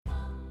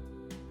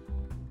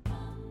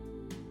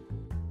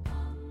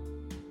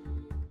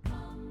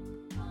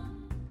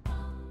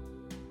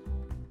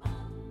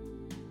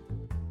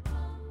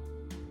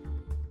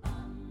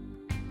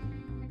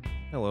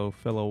Hello,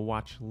 fellow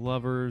watch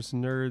lovers,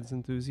 nerds,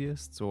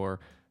 enthusiasts, or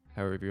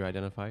however you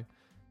identify.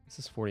 This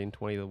is 40 and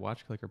 20, the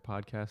Watch Clicker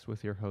podcast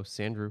with your hosts,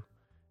 Andrew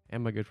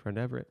and my good friend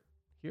Everett.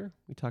 Here,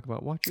 we talk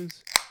about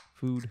watches,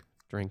 food,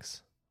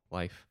 drinks,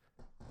 life,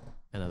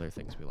 and other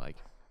things we like.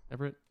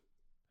 Everett,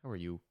 how are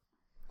you?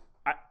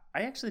 I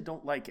actually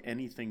don't like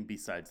anything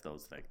besides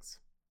those things.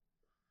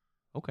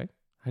 Okay.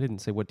 I didn't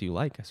say what do you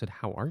like. I said,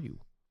 how are you?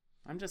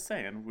 I'm just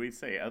saying, we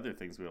say other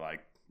things we like.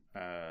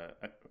 I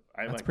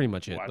That's like pretty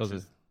much it. watches.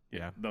 Those are,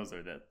 Those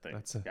are the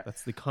things.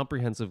 that's the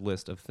comprehensive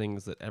list of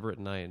things that Everett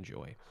and I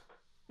enjoy.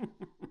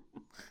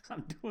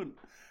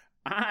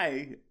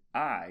 I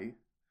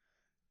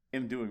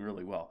am doing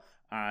really well.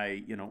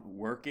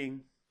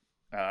 Working.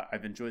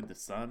 I've enjoyed the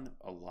sun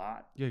a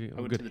lot. You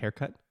have a good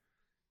haircut?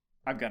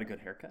 I've got a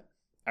good haircut.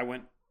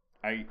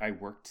 I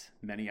worked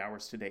many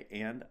hours today,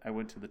 and I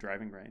went to the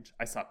driving range.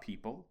 I saw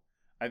people.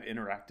 I've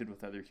interacted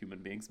with other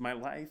human beings. My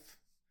life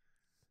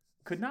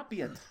could not be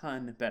a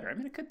ton better. I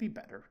mean, it could be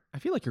better. I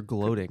feel like you're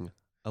gloating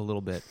a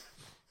little bit.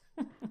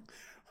 What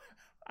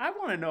I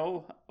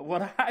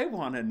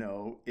want to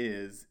know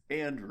is,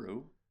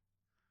 Andrew,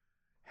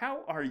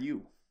 how are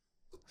you?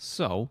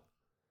 So,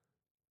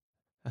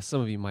 as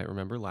some of you might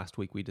remember, last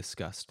week we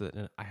discussed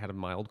that I had a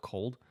mild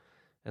cold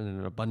and in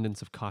an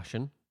abundance of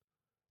caution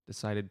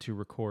decided to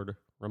record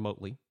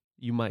remotely.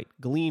 You might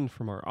glean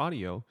from our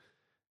audio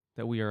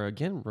that we are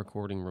again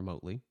recording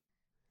remotely.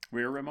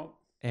 We're remote?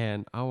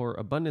 And our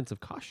abundance of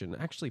caution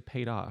actually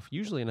paid off.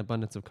 Usually an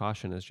abundance of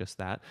caution is just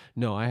that.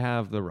 No, I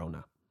have the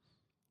Rona.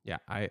 Yeah,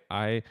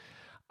 I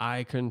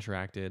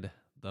contracted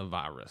the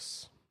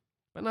virus.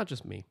 But not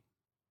just me.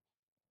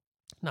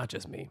 Not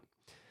just me.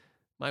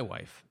 My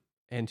wife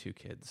and 2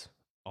 kids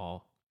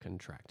all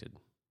contracted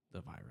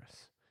the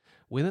virus.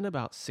 Within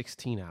about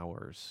 16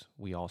 hours,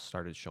 we all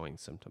started showing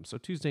symptoms. So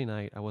Tuesday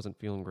night, I wasn't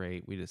feeling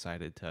great. We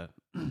decided to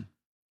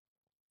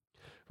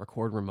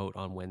record remote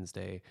on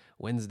Wednesday.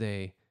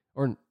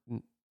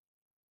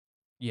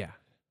 Yeah.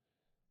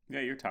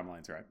 Yeah, your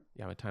timeline's right.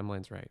 Yeah, my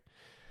timeline's right.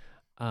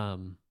 I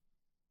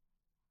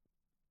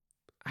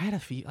had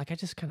I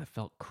just kind of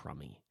felt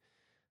crummy.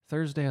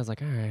 Thursday, I was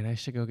like, all right, I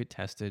should go get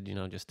tested,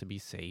 just to be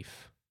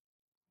safe.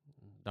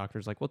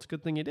 Doctor's like, well, it's a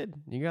good thing you did.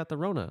 You got the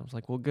Rona. I was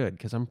like, well, good,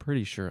 because I'm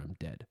pretty sure I'm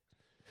dead.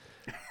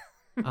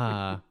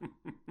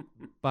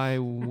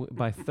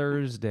 By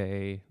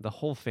Thursday, the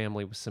whole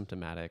family was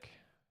symptomatic.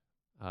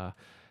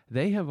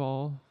 They have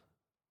all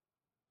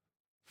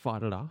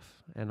fought it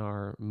off and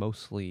are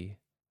mostly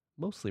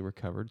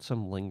recovered.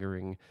 Some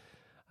lingering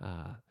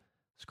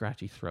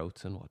scratchy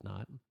throats and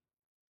whatnot.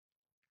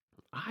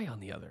 I, on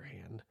the other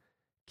hand,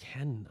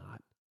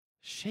 cannot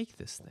shake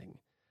this thing.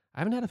 I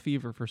haven't had a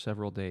fever for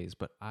several days,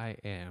 but I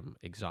am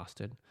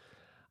exhausted.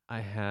 I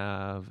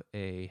have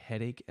a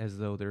headache as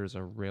though there's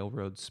a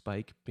railroad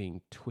spike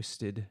being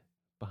twisted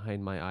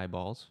behind my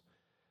eyeballs.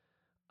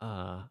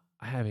 I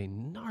have a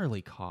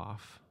gnarly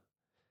cough,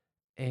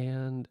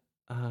 and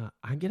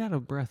I get out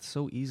of breath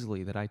so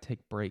easily that I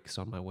take breaks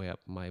on my way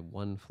up my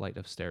 1 flight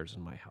of stairs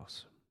in my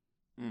house.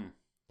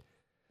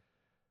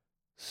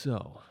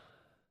 So,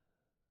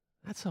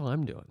 that's how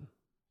I'm doing.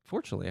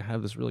 Fortunately, I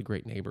have this really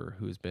great neighbor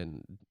who's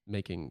been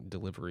making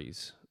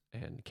deliveries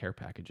and care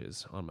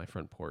packages on my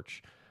front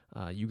porch.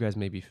 You guys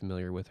may be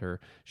familiar with her.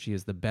 She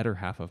is the better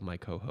half of my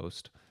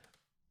co-host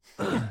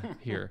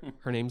here.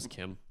 Her name's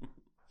Kim,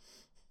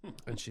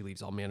 and she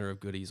leaves all manner of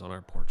goodies on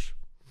our porch.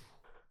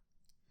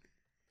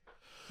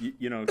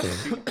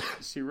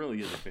 She really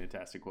is a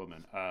fantastic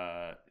woman.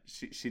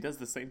 She does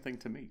the same thing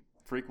to me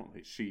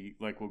frequently. She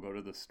will go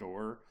to the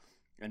store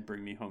and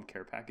bring me home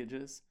care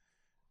packages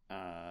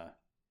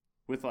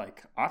with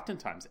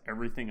oftentimes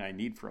everything I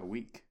need for a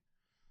week.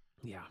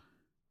 Yeah.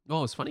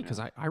 Well, it's funny because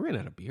I ran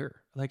out of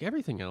beer. Like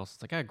everything else,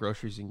 it's like I had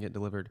groceries you can get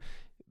delivered.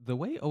 The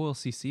way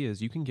OLCC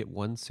is, you can get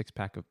 1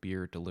 6-pack of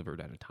beer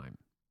delivered at a time.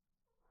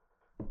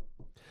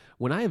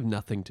 When I have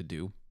nothing to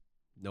do,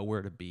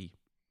 nowhere to be,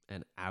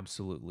 and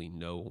absolutely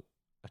no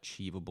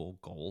achievable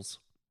goals,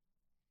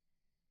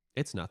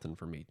 it's nothing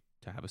for me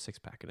to have a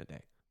 6-pack in a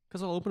day.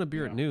 Because I'll open a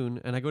beer at noon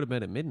and I go to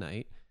bed at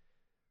midnight.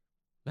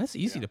 That's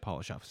easy to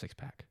polish off a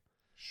 6-pack.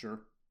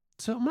 Sure.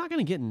 So I'm not going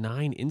to get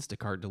 9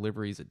 Instacart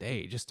deliveries a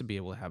day just to be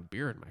able to have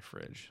beer in my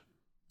fridge.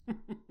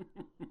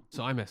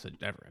 So I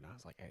messaged Everett. I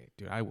was like, hey,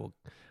 dude, I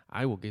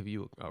will give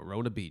you a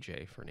Rona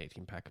BJ for an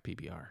 18-pack of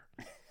PBR.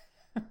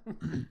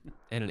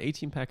 And an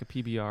 18-pack of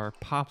PBR,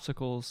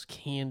 popsicles,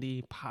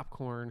 candy,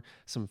 popcorn,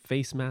 some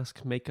face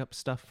mask makeup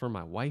stuff for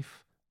my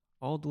wife,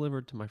 all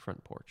delivered to my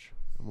front porch.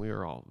 And we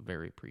are all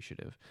very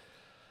appreciative.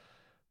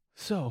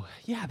 So,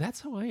 yeah,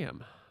 that's how I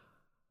am.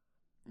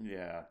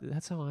 Yeah.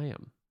 That's how I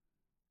am.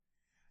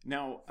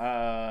 Now,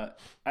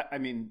 I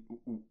mean,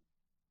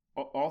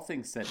 all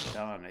things said and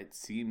done, it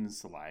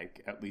seems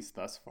like, at least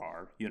thus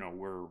far,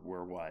 we're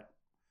what,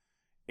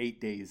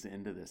 8 days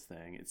into this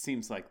thing. It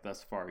seems like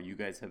thus far you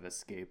guys have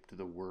escaped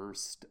the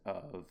worst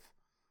of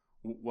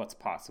what's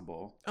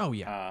possible. Oh,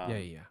 yeah.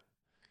 Yeah.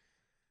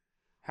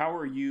 How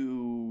are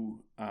you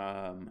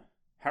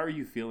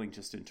feeling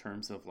just in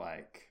terms of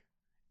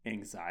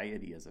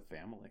anxiety as a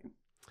family?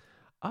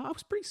 I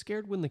was pretty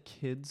scared when the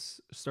kids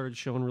started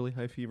showing really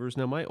high fevers.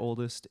 Now, my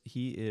oldest,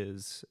 he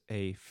is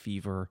a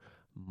fever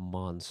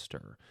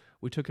monster.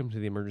 We took him to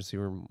the emergency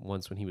room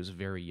once when he was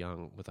very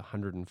young with a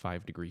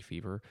 105-degree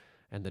fever,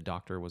 and the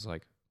doctor was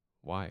like,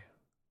 "Why?"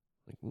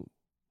 Like,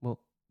 well,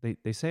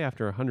 they say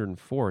after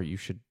 104 you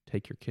should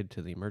take your kid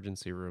to the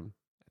emergency room,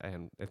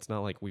 and it's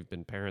not like we've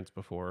been parents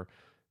before,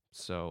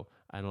 so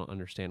I don't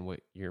understand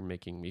what you're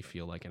making me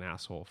feel like an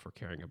asshole for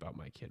caring about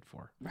my kid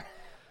for.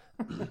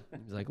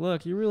 He's like,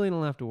 look, you really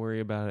don't have to worry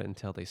about it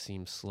until they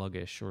seem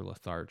sluggish or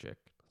lethargic.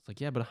 It's like,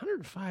 yeah, but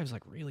 105 is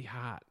like really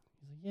hot.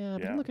 He's like, yeah,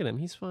 but Yeah. look at him.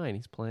 He's fine.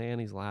 He's playing.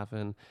 He's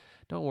laughing.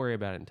 Don't worry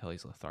about it until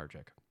he's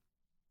lethargic.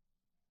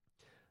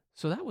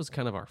 So that was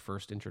kind of our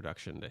first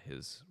introduction to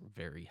his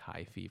very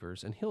high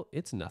fevers. And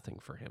it's nothing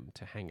for him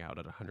to hang out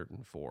at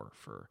 104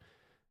 for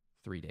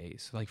 3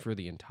 days, like for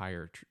the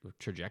entire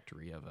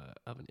trajectory of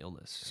an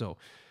illness. So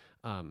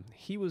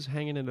he was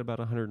hanging at about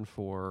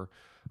 104.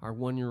 Our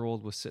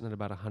 1-year-old was sitting at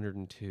about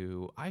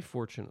 102. I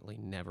fortunately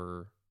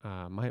never,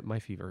 my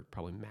fever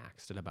probably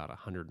maxed at about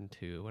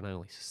 102, and I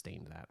only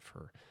sustained that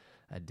for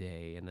a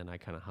day, and then I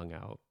kind of hung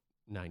out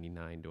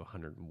 99 to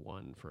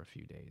 101 for a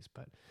few days.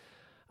 But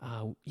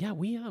yeah,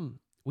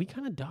 we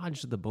kind of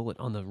dodged the bullet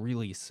on the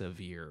really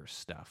severe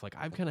stuff. Like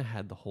I've kind of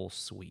had the whole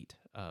suite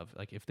of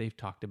like if they've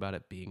talked about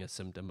it being a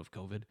symptom of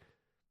COVID,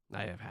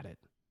 I have had it.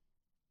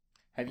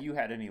 Have you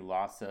had any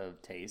loss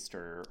of taste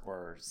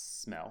or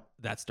smell?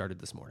 That started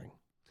this morning.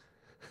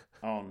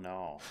 Oh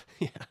no.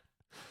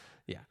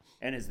 Yeah.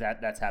 And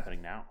that's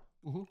happening now?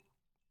 Mm-hmm.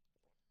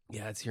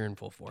 Yeah, it's here in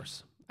full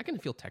force. I can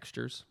feel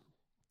textures,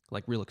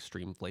 like real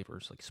extreme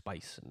flavors, like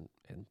spice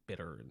and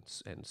bitter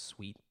and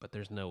sweet, but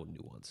there's no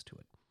nuance to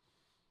it.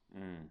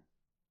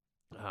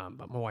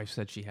 But my wife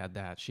said she had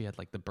that. She had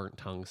like the burnt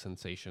tongue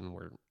sensation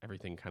where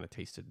everything kind of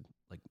tasted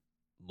like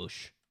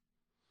mush.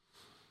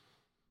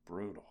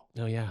 Brutal.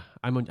 Oh yeah,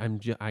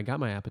 I got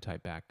my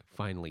appetite back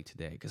finally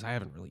today because I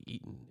haven't really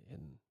eaten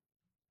in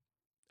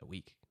a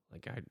week.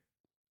 Like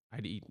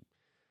I'd eat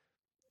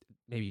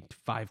maybe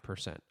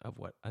 5% of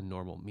what a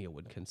normal meal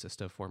would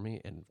consist of for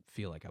me and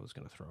feel like I was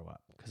going to throw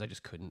up because I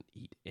just couldn't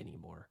eat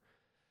anymore.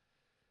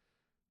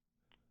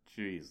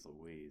 Jeez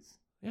Louise.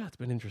 Yeah, it's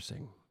been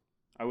interesting.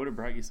 I would have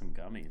brought you some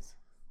gummies.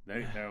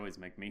 They always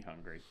make me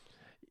hungry.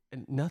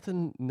 And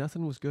nothing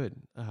was good.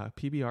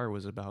 PBR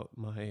was about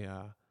my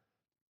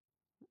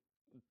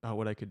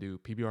what I could do.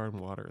 PBR and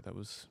water. That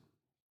was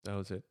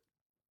it.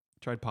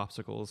 Tried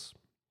popsicles.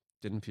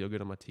 Didn't feel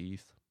good on my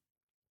teeth.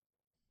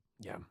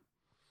 Yeah.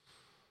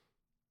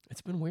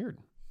 It's been weird.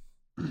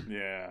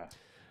 Yeah.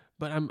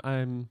 But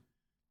I'm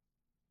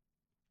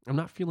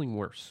not feeling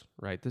worse,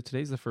 right?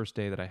 Today's the first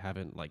day that I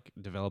haven't like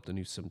developed a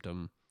new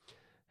symptom,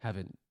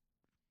 haven't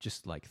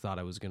just like thought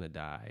I was going to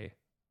die.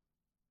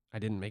 I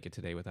didn't make it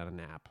today without a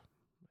nap.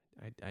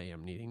 I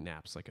am needing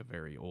naps like a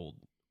very old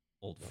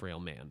frail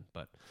man,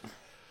 but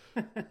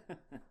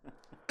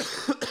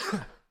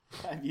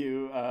have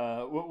you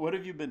what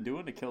have you been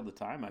doing to kill the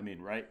time? I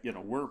mean, right,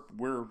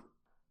 we're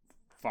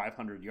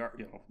 500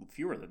 yards,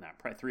 fewer than that,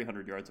 probably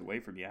 300 yards away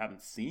from you. I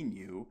haven't seen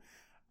you.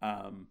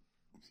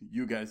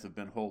 You guys have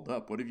been holed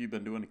up. What have you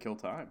been doing to kill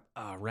time?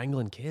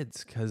 Wrangling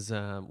kids, because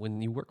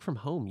when you work from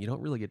home, you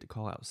don't really get to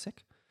call out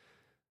sick.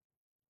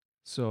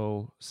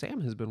 So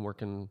Sam has been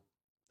working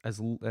has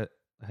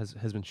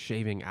been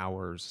shaving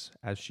hours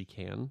as she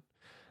can.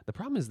 The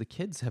problem is the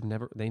kids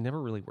never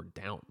really were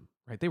down,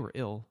 right? They were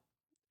ill,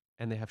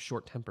 and they have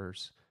short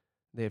tempers.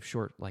 They have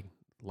short like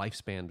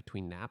lifespan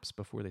between naps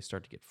before they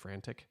start to get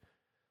frantic.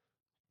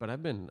 But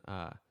I've been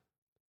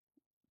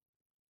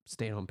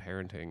stay-at-home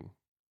parenting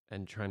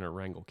and trying to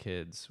wrangle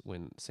kids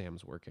when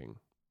Sam's working.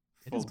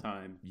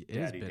 Full-time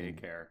daddy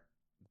daycare.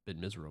 Been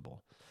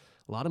miserable.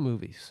 A lot of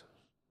movies.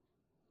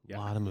 Yeah. A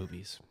lot of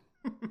movies.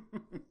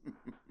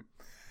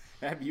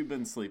 Have you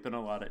been sleeping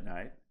a lot at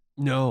night?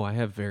 No, I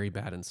have very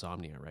bad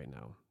insomnia right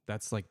now.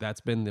 That's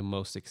been the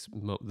most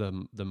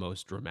the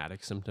most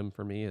dramatic symptom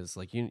for me is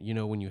like you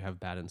know when you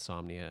have bad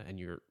insomnia and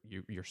you're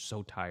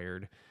so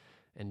tired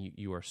and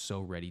you are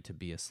so ready to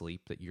be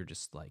asleep that you're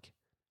just like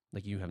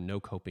you have no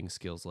coping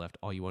skills left.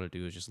 All you want to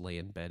do is just lay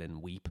in bed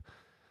and weep,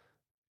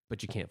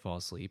 but you can't fall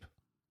asleep.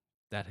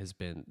 That's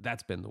been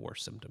the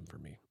worst symptom for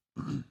me.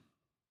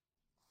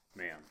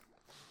 Man.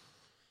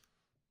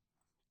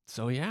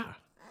 So yeah.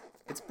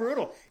 It's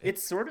brutal.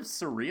 It's sort of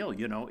surreal,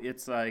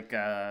 It's like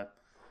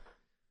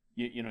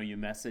you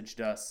messaged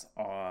us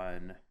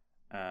on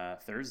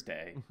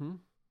Thursday, and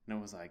it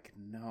was like,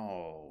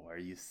 no, are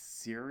you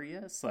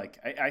serious? Like,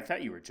 I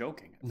thought you were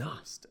joking at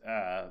first,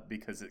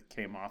 because it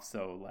came off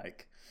so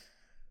like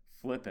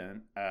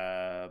flippant.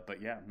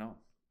 But yeah, no.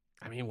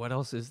 I mean, what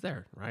else is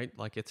there, right?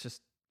 Like, it's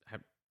just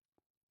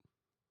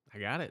I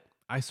got it.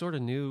 I sort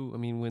of knew. I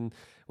mean,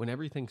 when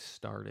everything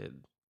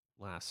started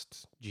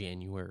last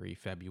January,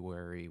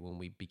 February, when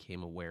we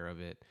became aware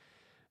of it,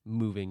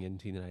 moving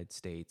into the United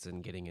States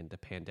and getting into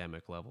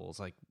pandemic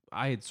levels, like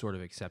I had sort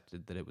of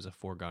accepted that it was a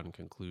foregone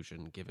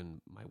conclusion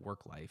given my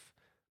work life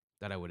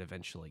that I would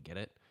eventually get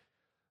it.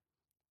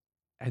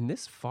 And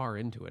this far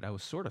into it, I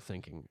was sort of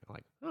thinking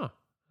like,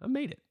 I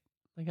made it.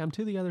 Like, I'm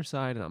to the other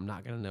side, and I'm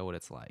not going to know what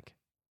it's like.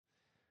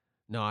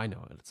 No, I know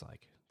what it's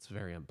like. It's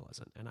very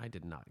unpleasant, and I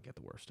did not get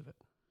the worst of it.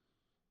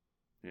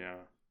 Yeah.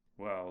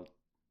 Well,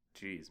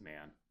 geez,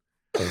 man.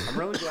 I'm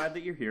really glad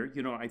that you're here.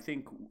 I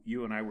think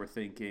you and I were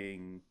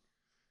thinking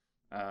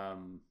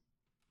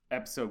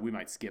episode, we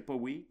might skip a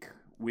week.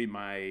 We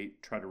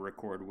might try to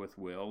record with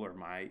Will or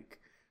Mike.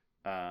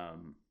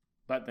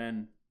 But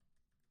then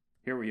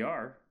here we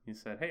are. He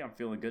said, hey, I'm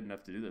feeling good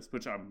enough to do this,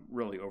 which I'm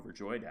really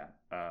overjoyed at.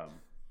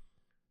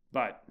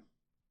 But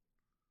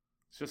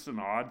it's just an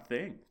odd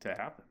thing to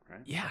happen,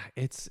 right? Yeah,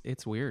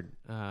 it's weird.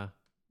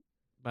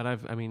 But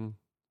I've been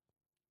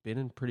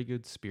in pretty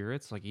good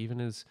spirits. Like,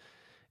 even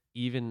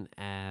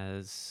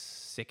as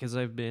sick as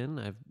I've been,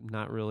 I've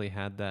not really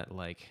had that,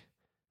 like,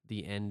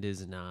 the end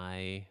is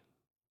nigh.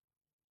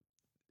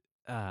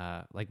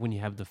 Like when you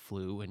have the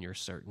flu and you're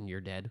certain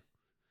you're dead.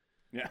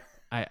 Yeah.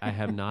 I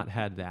have not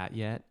had that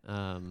yet.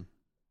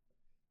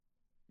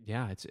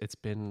 Yeah, it's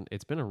been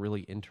a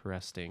really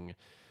interesting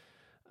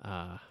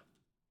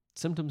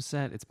symptom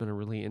set. It's been a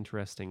really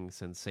interesting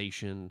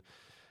sensation,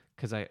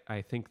 because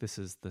I think this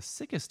is the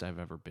sickest I've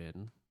ever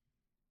been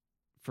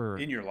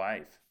in your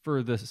life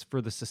for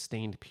the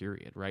sustained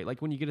period, right?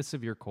 Like when you get a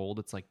severe cold,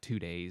 it's like 2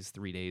 days,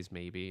 3 days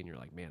maybe, and you're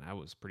like, man, I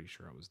was pretty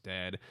sure I was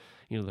dead.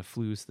 The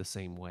flu's the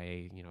same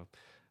way,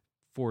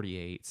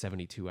 48,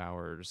 72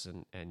 hours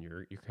and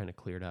you're kind of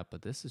cleared up,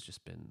 but this has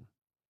just been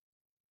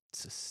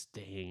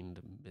sustained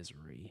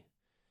misery.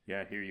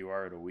 Yeah, here you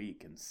are at a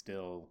week and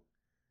still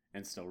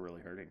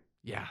really hurting.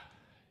 Yeah,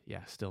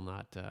 still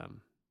not there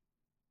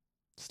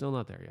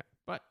yet,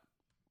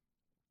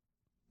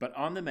 but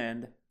on the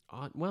mend.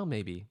 Well,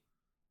 maybe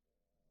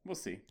We'll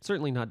see.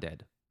 Certainly not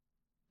dead.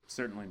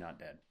 Certainly not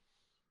dead.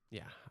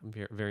 Yeah, I'm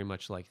very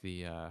much like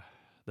the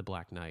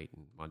Black Knight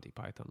and Monty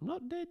Python. I'm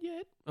not dead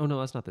yet. Oh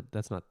no,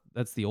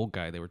 that's the old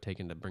guy they were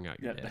taking to bring out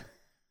your dead.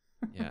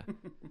 Yeah.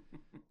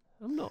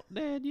 I'm not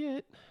dead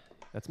yet.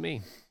 That's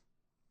me.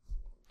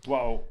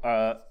 Well,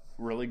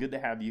 really good to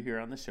have you here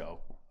on the show,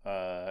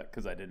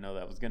 because I didn't know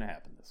that was going to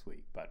happen this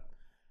week. But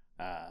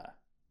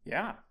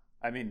yeah,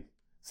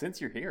 since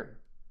you're here,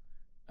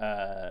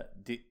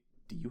 do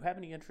you have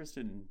any interest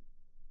in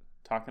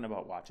talking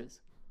about watches?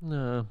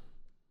 No,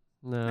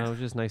 it was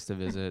just nice to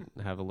visit,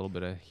 have a little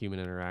bit of human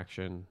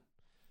interaction.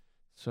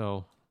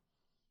 So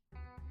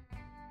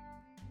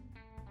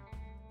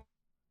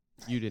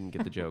you didn't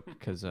get the joke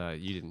because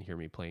you didn't hear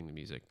me playing the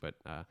music, but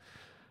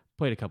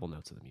played a couple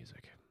notes of the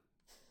music.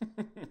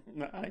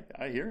 No,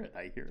 I hear it.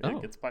 Oh.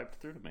 It gets piped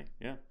through to me.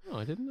 Yeah. Oh,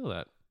 I didn't know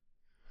that.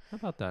 How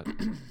about that?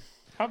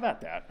 How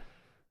about that?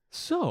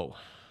 So,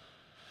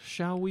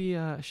 shall we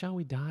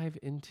dive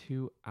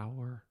into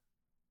our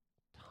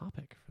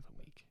topic for the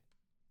week?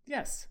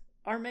 Yes,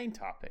 our main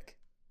topic.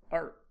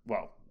 Our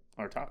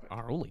topic.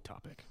 Our only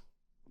topic.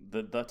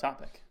 The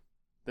topic.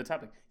 The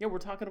topic. Yeah, we're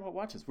talking about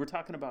watches. We're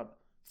talking about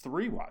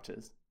 3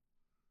 watches.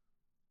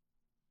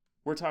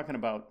 We're talking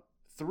about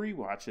 3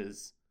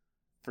 watches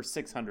for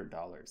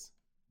 $600.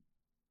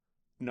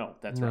 No,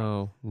 that's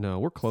right. No,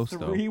 we're close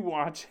though. 3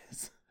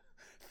 watches.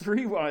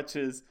 3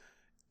 watches,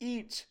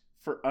 each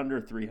for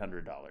under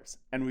 $300.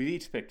 And we've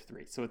each picked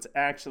 3. So it's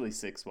actually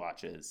 6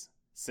 watches,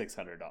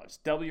 $600.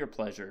 Double your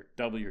pleasure,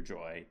 double your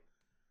joy.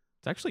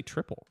 It's actually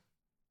triple.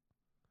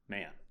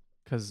 Man.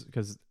 Because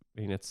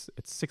it's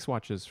 6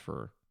 watches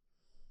for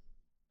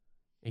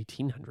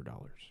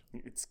 $1,800.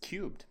 It's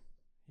cubed.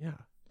 Yeah.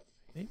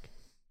 I think.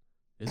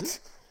 Is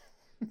it?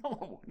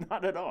 No,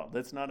 not at all.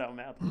 That's not how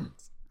math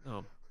works.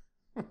 Oh.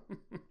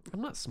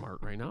 I'm not smart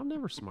right now. I'm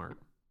never smart.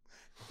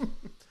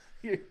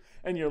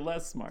 You're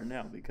less smart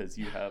now because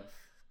you have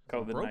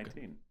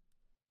COVID-19.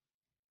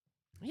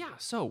 Yeah,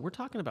 so we're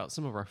talking about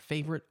some of our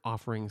favorite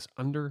offerings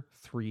under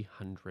 $300.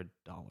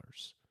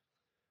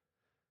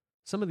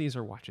 Some of these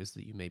are watches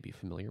that you may be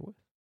familiar with.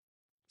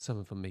 Some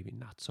of them maybe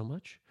not so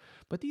much.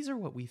 But these are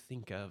what we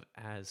think of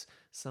as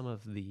some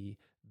of the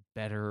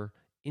better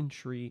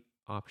entry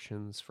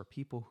options for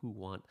people who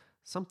want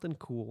something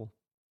cool,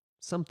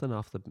 something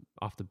off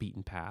the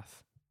beaten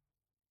path.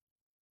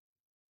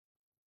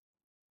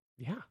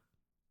 Yeah.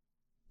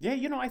 Yeah,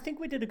 I think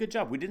we did a good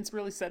job. We didn't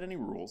really set any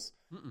rules.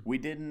 Mm-mm. We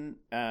didn't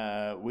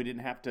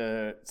have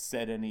to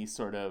set any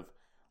sort of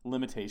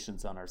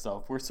limitations on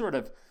ourselves.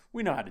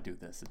 We know how to do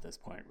this at this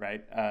point,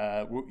 right?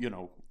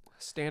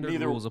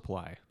 Standard rules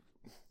apply.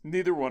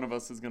 Neither one of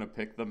us is going to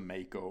pick the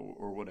Mako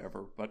or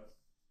whatever, but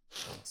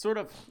sort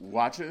of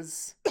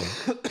watches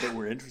that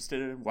we're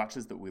interested in,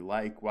 watches that we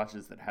like,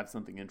 watches that have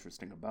something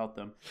interesting about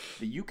them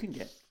that you can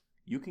get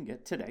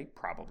today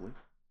probably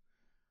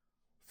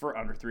for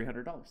under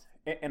 $300.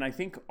 And I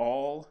think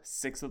all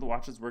 6 of the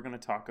watches we're going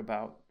to talk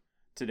about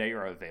today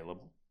are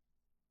available,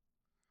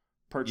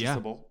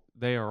 purchasable.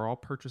 Yeah, they are all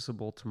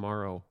purchasable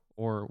tomorrow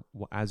or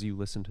as you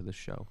listen to the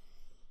show.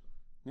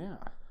 Yeah.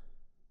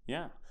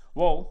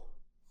 Well,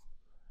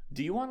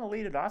 do you want to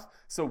lead it off?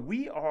 So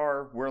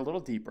we're a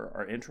little deeper.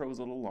 Our intro was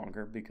a little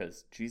longer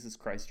because Jesus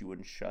Christ, you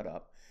wouldn't shut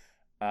up.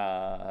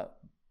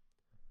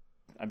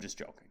 I'm just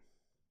joking.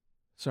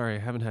 Sorry, I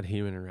haven't had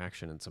human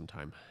interaction in some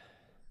time.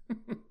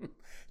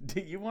 Do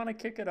you want to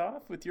kick it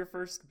off with your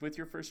first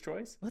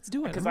choice? Let's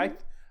do it. Because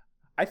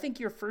I think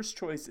your first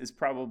choice is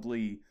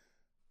probably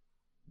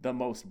the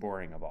most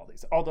boring of all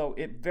these, although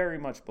it very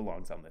much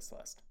belongs on this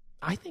list.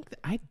 I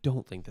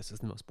don't think this is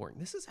the most boring.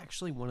 This is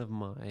actually one of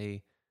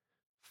my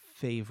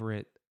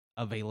favorite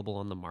available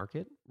on the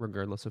market,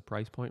 regardless of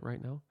price point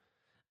right now,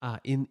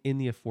 in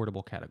the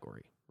affordable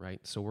category,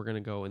 right? So we're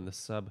gonna go in the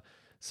sub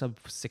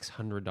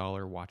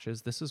 $600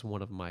 watches. This is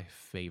one of my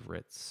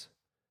favorites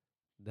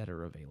that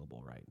are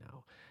available right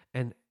now.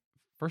 And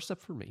first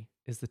up for me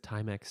is the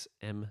Timex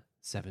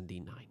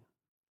M79.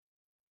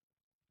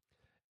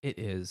 It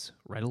is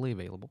readily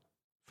available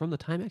from the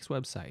Timex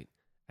website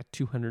at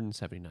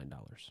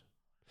 $279.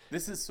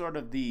 This is sort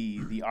of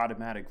the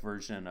automatic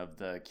version of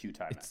the Q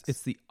Timex.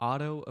 It's the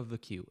auto of the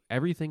Q.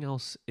 Everything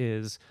else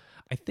is,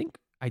 I think,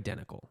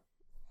 identical.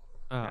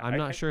 I'm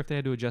not sure if they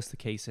had to adjust the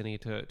case any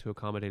to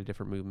accommodate a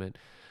different movement.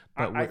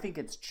 But I think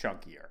it's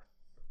chunkier.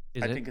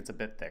 I think it's a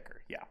bit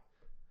thicker. Yeah.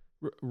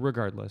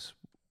 Regardless,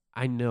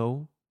 I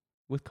know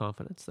with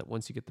confidence that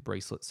once you get the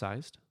bracelet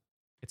sized,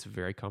 it's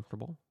very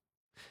comfortable.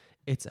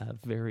 It's a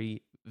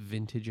very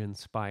vintage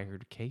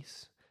inspired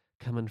case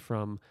coming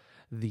from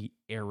the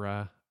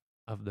era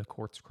of the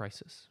quartz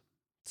crisis.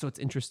 So it's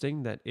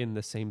interesting that in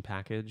the same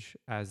package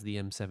as the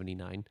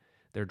M79,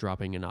 they're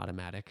dropping an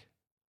automatic.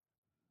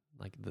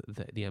 Like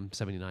the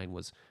M79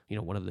 was,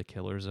 one of the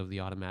killers of the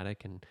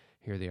automatic, and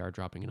here they are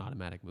dropping an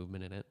automatic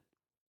movement in it.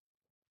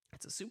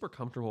 It's a super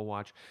comfortable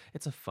watch.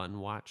 It's a fun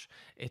watch.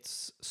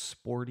 It's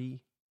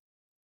sporty.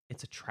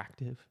 It's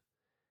attractive.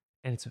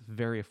 And it's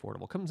very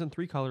affordable. Comes in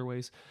 3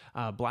 colorways,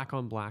 black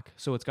on black.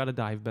 So it's got a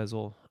dive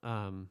bezel,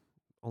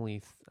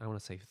 only, I want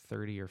to say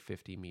 30 or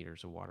 50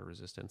 meters of water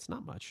resistance.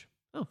 Not much.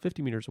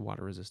 50 meters of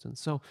water resistance.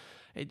 So,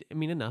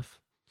 enough.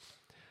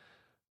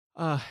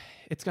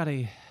 It's got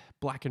a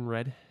black and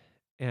red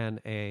and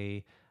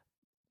a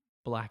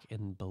black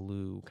and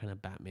blue kind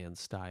of Batman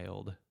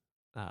styled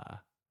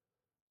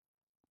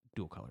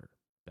dual color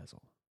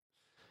bezel.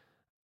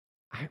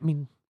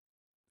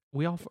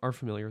 We all are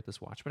familiar with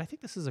this watch, but I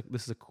think this is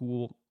a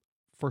cool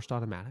first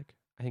automatic.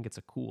 I think it's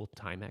a cool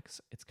Timex.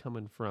 It's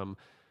coming from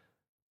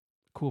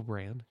a cool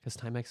brand because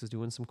Timex is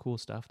doing some cool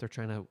stuff. They're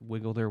trying to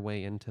wiggle their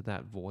way into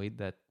that void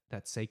that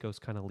Seiko's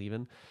kind of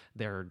leaving.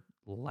 They're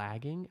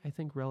lagging, I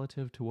think,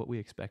 relative to what we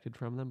expected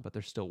from them, but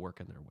they're still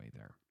working their way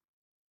there.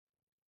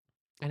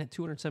 And at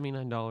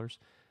 $279,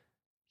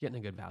 getting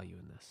a good value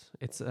in this.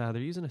 It's they're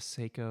using a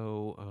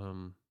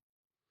Seiko.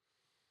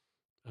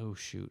 Oh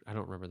shoot, I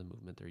don't remember the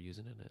movement they're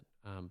using in it.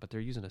 But they're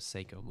using a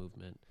Seiko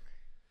movement.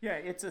 Yeah,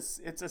 it's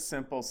a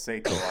simple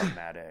Seiko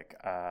automatic.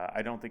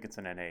 I don't think it's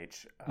an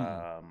NH.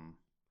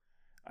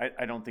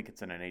 I don't think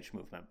it's an NH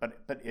movement,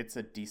 but it's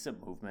a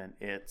decent movement.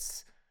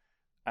 It's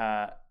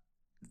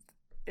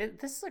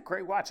this is a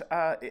great watch.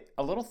 A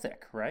little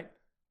thick, right?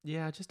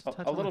 Yeah, just a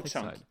touch a little thick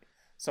chunky. side.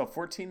 So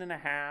 14 and a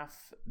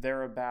half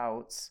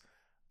thereabouts.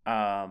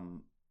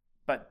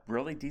 But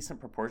really decent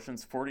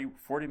proportions, 40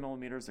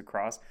 millimeters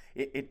across.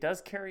 It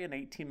does carry an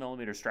 18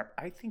 millimeter strap.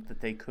 I think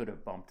that they could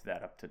have bumped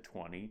that up to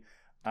 20.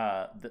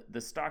 The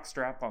stock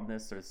strap on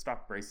this, or the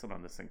stock bracelet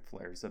on this thing,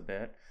 flares a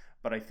bit,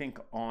 but I think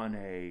on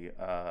a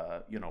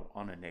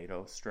on a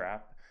NATO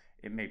strap,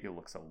 it maybe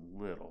looks a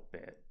little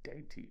bit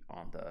dainty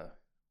on the.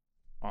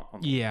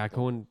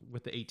 Going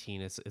with the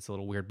 18, it's a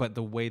little weird, but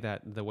the way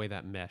that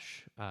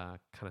mesh kind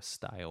of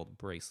styled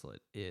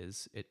bracelet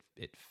is,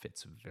 it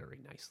fits very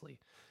nicely.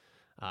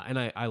 And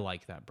I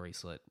like that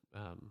bracelet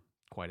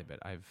quite a bit.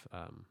 I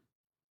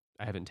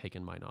haven't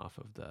taken mine off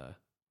of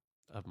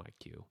my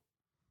Q.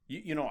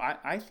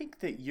 I think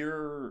that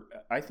you're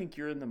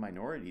in the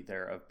minority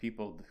there of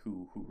people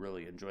who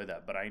really enjoy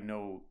that, but I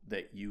know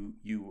that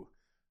you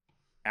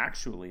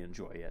actually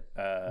enjoy it.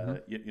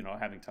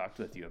 Having talked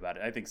with you about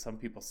it, I think some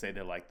people say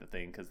they like the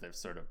thing because they're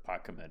sort of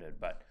pot committed,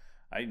 but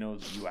I know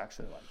that you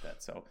actually like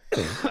that. So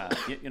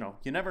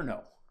you never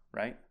know,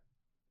 right?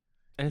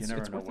 And you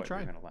never it's know worth what a try.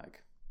 You're gonna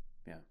like.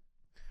 Yeah.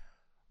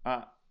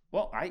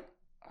 Well, I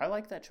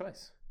like that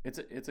choice. It's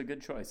a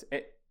good choice.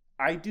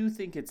 I do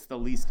think it's the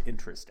least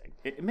interesting.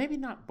 Maybe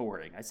not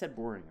boring. I said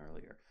boring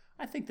earlier.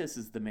 I think this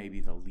is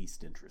maybe the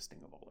least interesting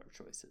of all our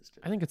choices.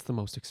 I think it's the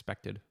most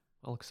expected.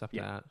 I'll accept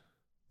that.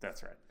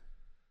 That's right.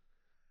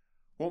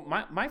 Well,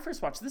 my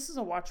first watch, this is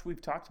a watch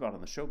we've talked about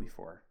on the show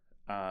before,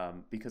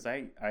 because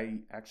I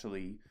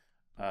actually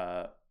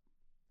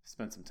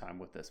spent some time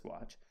with this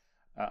watch.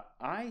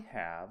 I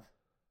have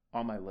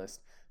on my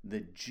list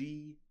the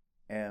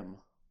GM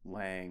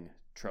Lang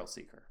Trail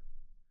Seeker.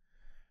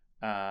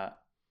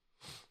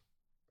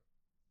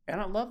 And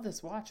I love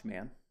this watch,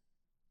 man.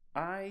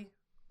 I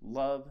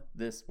love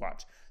this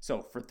watch.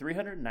 So for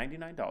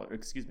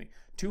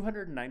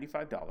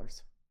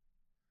 $295,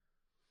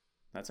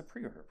 that's a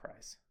pre-order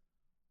price.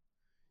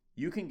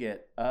 You can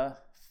get a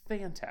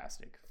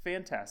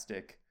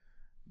fantastic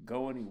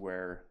go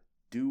anywhere,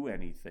 do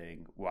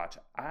anything watch.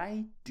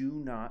 I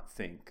do not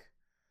think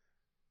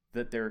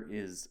that there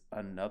is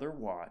another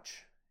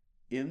watch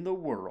in the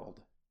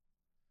world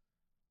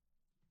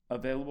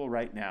available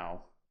right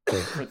now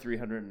for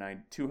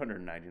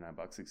 299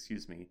 bucks,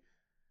 excuse me,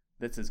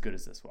 that's as good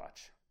as this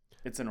watch.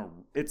 It's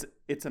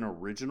an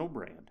original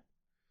brand.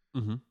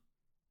 Mm-hmm.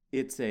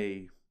 It's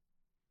a,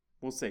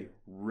 we'll say,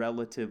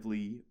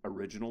 relatively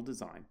original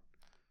design.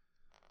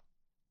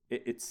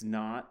 It's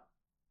not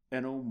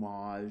an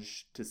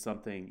homage to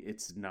something.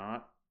 It's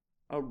not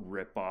a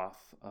ripoff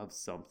of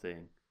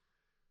something.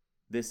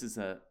 This is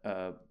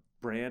a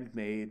brand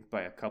made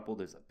by a couple.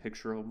 There's a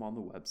picture of them on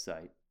the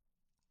website.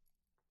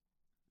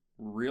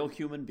 Real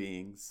human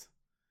beings.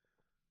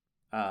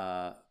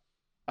 A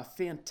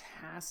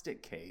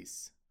fantastic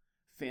case.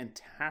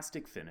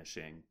 Fantastic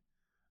finishing.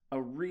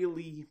 A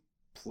really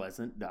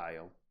pleasant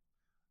dial.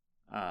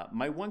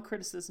 My one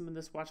criticism in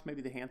this watch may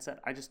be the handset.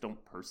 I just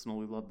don't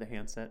personally love the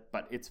handset,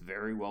 but it's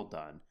very well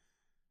done.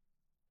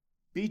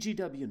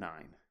 BGW9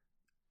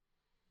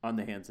 on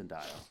the hands and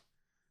dial.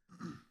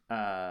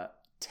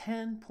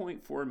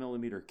 10.4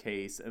 millimeter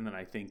case, and then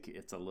I think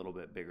it's a little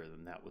bit bigger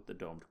than that with the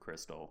domed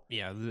crystal.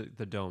 Yeah,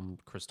 the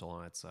domed crystal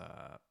on it's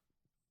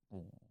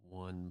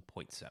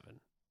 1.7.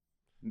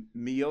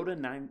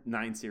 Miyota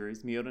 9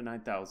 series, Miyota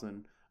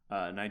 9000,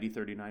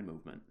 9039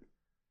 movement.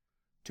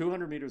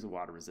 200 meters of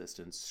water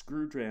resistance,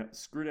 screw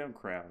down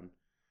crown,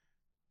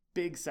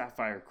 big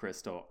sapphire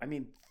crystal. I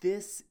mean,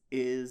 this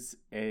is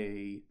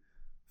a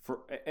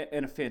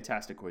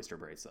fantastic oyster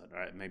bracelet.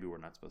 Right? Maybe we're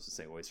not supposed to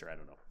say oyster, I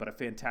don't know, but a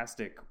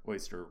fantastic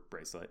oyster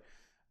bracelet.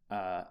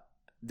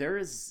 There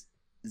is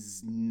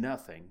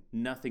nothing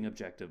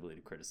objectively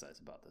to criticize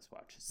about this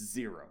watch.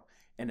 Zero.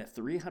 And at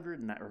I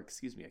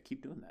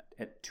keep doing that.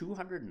 At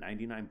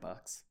 299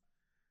 bucks.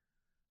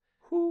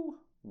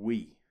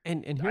 Whoo-wee.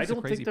 And here's I don't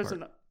the crazy think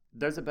part.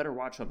 There's a better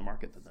watch on the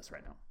market than this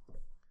right now.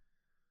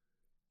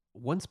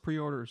 Once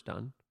pre-order is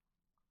done,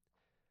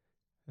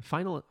 the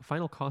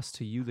final cost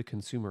to you, the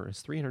consumer,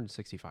 is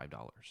 $365.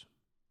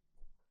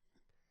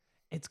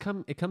 It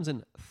comes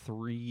in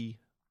 3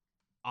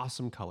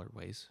 awesome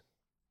colorways.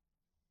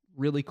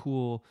 Really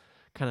cool,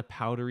 kind of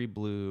powdery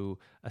blue,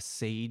 a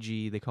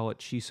sagey, they call it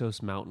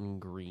Chisos Mountain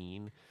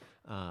Green,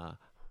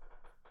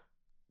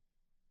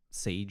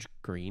 sage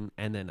green,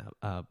 and then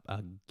a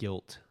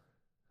gilt,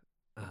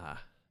 a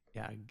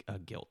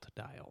gilt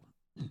dial.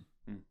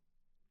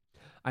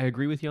 I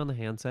agree with you on the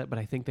handset, but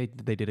I think they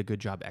did a good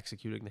job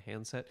executing the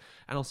handset.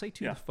 And I'll say,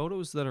 too, the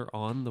photos that are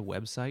on the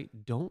website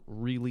don't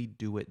really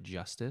do it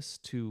justice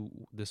to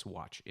this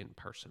watch in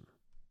person.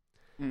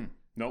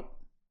 Nope.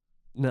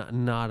 No,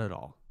 not at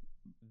all.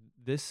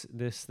 This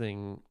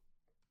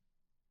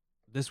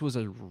was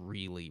a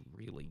really,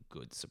 really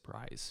good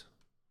surprise.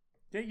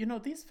 Yeah,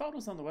 these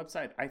photos on the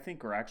website, I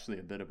think, are actually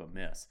a bit of a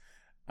miss.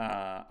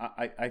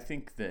 I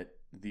think that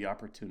the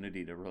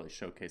opportunity to really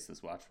showcase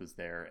this watch was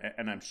there,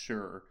 and I'm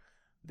sure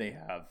they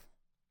have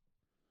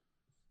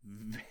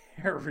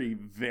very,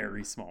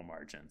 very small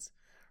margins,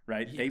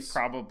 right? Yes. They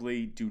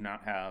probably do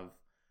not have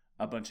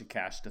a bunch of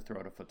cash to throw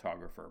at a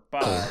photographer,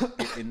 but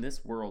in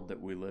this world that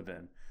we live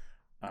in,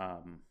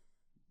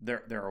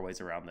 there are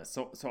ways around this.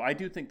 So I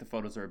do think the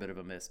photos are a bit of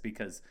a miss,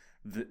 because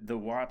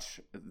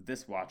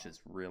this watch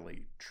is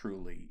really,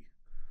 truly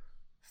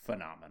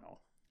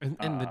phenomenal.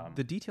 And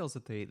the details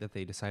that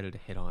they decided to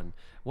hit on,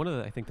 one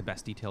of I think the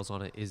best details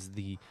on it is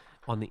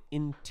on the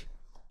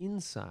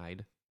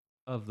inside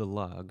of the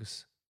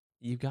lugs,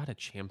 you got a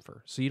chamfer.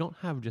 So you don't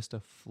have just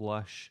a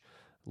flush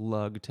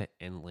lug to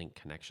end link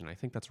connection. I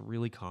think that's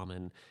really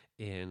common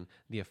in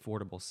the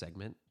affordable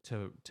segment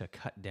to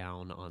cut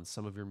down on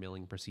some of your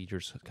milling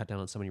procedures, cut down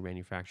on some of your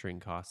manufacturing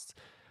costs.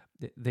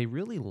 They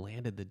really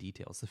landed the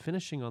details. The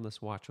finishing on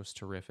this watch was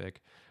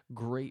terrific.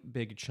 Great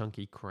big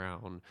chunky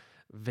crown,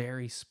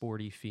 very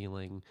sporty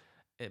feeling.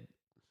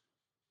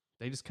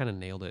 They just kind of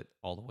nailed it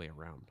all the way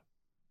around.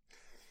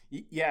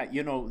 Yeah,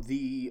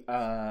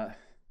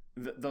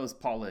 those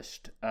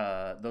polished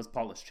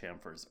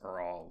chamfers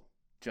are all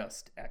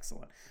just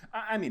excellent.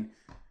 I mean,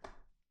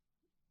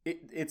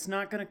 it's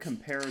not going to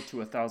compare to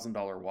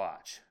 $1,000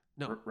 watch.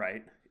 No,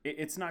 right?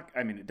 It's not.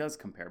 I mean, it does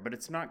compare, but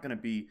it's not going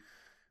to be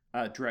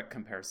a direct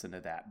comparison to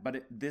that.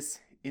 But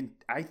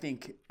I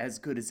think, as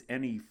good as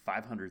any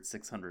 $500,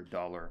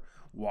 $600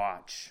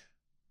 watch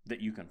that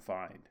you can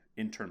find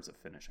in terms of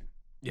finishing.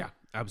 Yeah,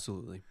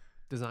 absolutely.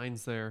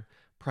 Design's there,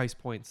 price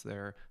points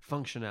there,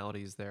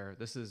 functionalities there.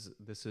 This is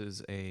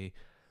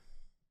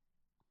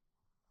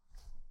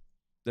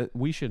that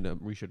we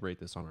should rate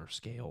this on our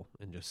scale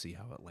and just see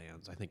how it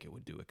lands. I think it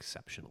would do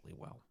exceptionally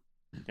well.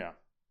 Yeah.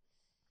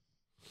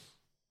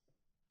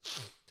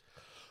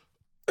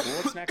 Well,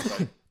 what's next,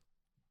 buddy?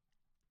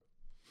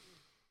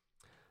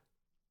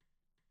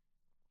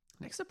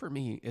 Next up for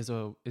me is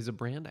a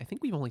brand I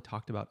think we've only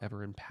talked about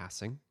ever in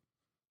passing.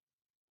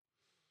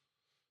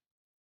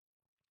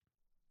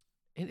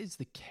 It is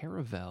the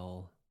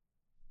Caravelle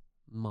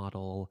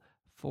model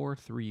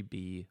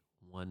 43B166.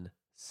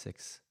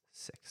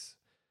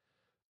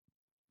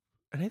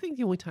 And I think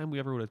the only time we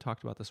ever would have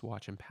talked about this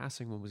watch in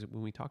passing was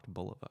when we talked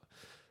Bulova.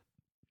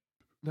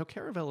 Now,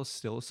 Caravelle is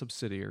still a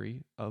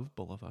subsidiary of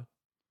Bulova.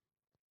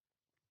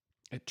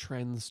 It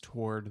trends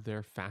toward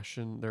their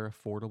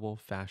affordable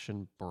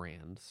fashion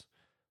brands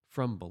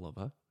from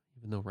Bulova,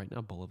 even though right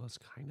now Bulova's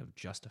kind of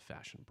just a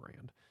fashion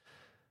brand.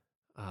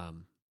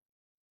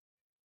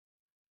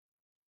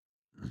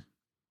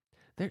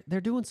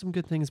 They're doing some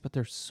good things, but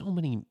there's so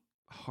many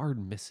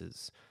hard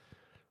misses.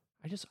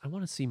 I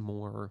want to see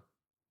more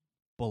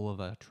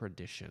Bulova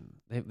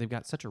tradition. They've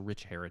got such a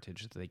rich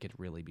heritage that they could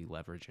really be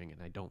leveraging,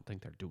 and I don't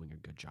think they're doing a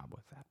good job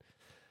with that.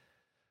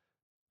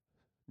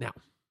 Now,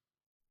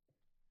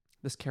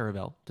 this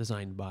Caravelle,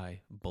 designed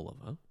by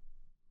Bulova,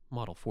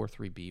 model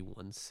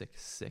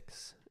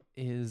 43B166,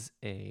 is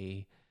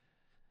a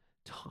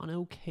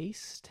tonneau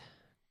cased.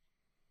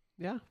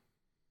 Yeah.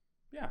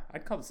 Yeah,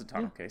 I'd call this a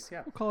tonneau case,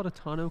 yeah. We'll call it a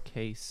tonneau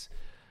case.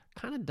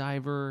 Kind of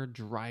diver,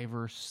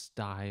 driver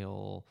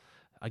style.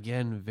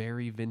 Again,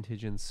 very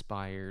vintage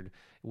inspired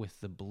with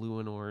the blue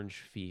and orange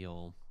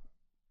feel.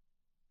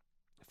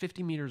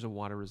 50 meters of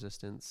water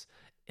resistance,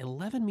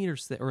 11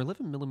 meters thick, or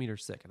 11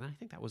 millimeters thick. And I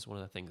think that was one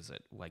of the things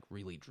that like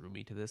really drew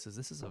me to this.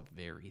 This is a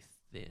very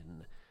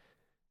thin,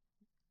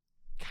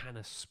 kind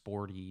of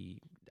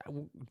sporty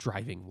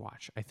driving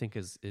watch. I think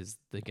is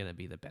going to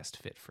be the best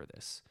fit for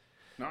this.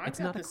 No, it's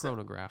not a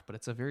chronograph, but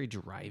it's a very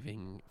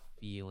driving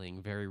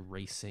feeling, very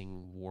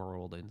racing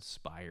world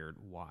inspired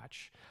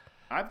watch.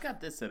 I've got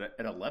this at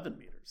 11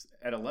 meters,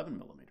 at 11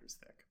 millimeters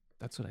thick.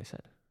 That's what I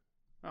said.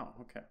 Oh,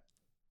 okay.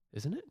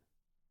 Isn't it?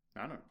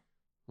 I don't know.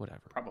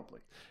 Whatever. Probably.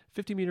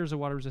 50 meters of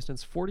water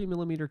resistance, 40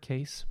 millimeter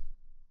case.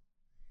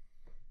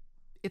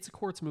 It's a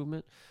quartz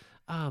movement.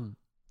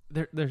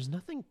 There's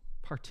nothing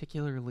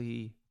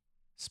particularly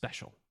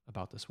special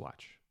about this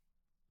watch,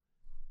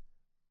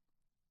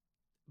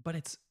 but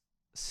it's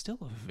still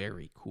a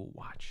very cool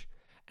watch,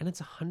 and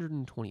it's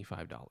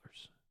 $125.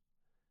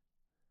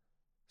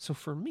 So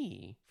for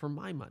me, for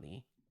my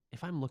money,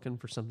 if I'm looking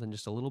for something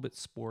just a little bit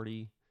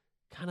sporty,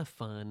 kind of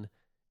fun,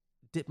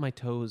 dip my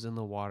toes in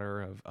the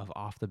water of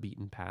off the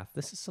beaten path,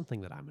 this is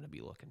something that I'm going to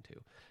be looking to.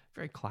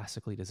 Very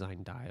classically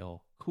designed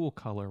dial, cool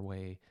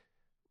colorway.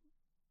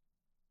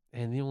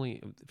 And the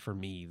only, for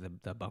me,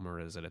 the bummer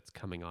is that it's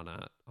coming on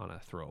a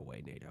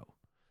throwaway NATO.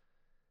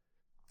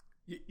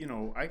 You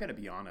know, I got to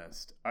be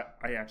honest.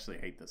 I actually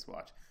hate this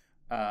watch.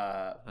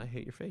 I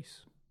hate your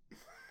face.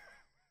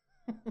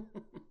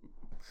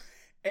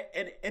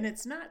 and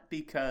it's not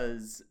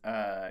because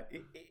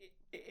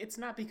it's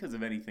not because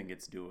of anything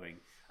it's doing.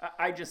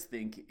 I just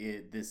think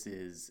this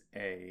is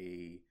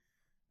a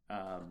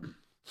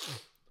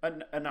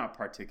not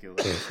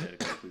particularly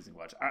aesthetically pleasing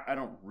watch. I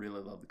don't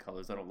really love the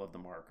colors. I don't love the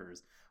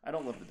markers. I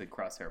don't love the big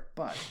crosshair.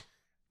 But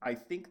I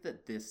think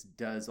that this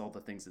does all the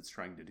things it's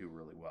trying to do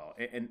really well.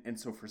 And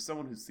so for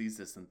someone who sees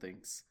this and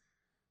thinks,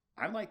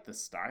 I like the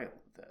style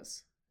of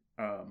this.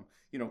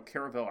 You know,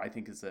 Caravelle, I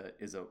think is a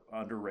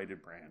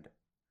underrated brand.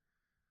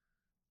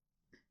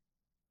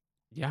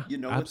 Yeah, you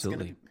know,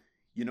 absolutely.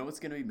 It's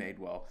going to be made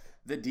well.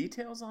 The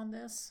details on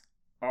this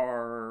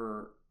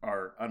are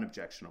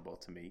unobjectionable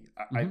to me.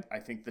 I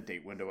think the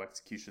date window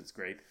execution is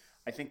great.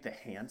 I think the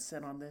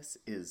handset on this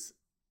is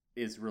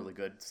really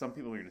good. Some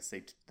people are going to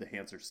say the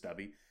hands are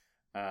stubby,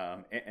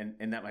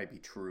 and that might be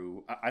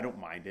true. I don't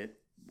mind it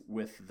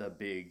with the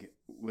big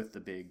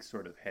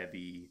sort of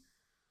heavy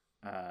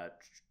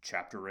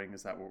chapter ring.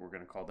 Is that what we're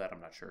going to call that? I'm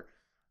not sure.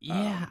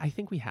 Yeah, I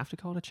think we have to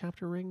call it a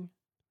chapter ring,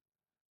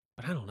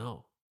 but I don't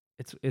know.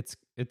 It's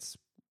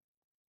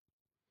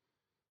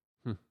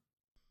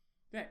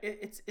Yeah,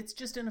 it's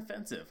just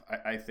inoffensive.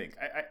 I think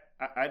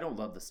I don't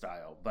love the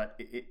style, but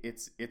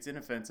it's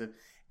inoffensive,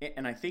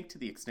 and I think to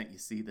the extent you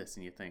see this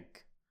and you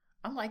think,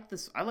 I like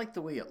this. I like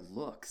the way it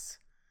looks.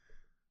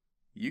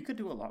 You could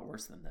do a lot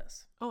worse than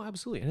this. Oh,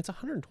 absolutely, and it's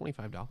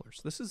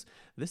 $125.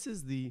 This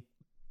is the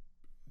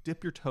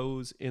dip your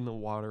toes in the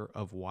water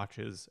of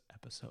watches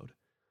episode.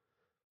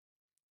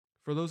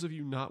 For those of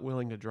you not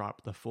willing to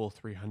drop the full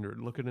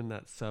 $300, looking in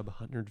that sub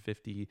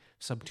 $150,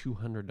 sub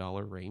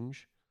 $200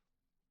 range,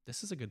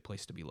 this is a good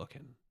place to be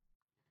looking.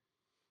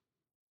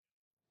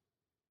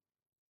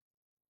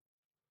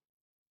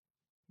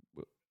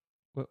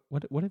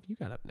 What have you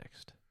got up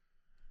next?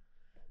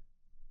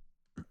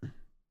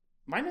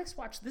 My next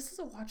watch, this is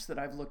a watch that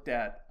I've looked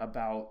at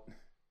about,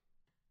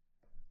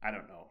 I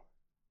don't know,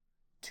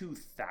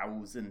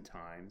 2,000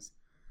 times.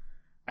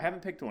 I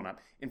haven't picked one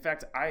up. In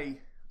fact, I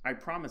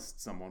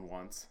promised someone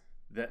once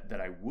that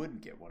I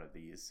would get one of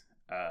these,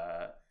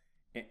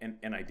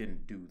 and I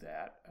didn't do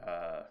that,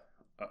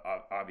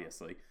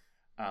 obviously.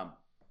 But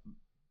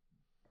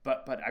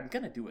I'm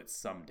going to do it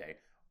someday.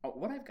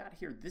 What I've got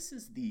here, this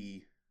is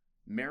the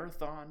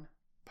Marathon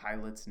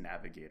Pilot's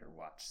Navigator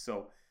watch.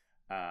 So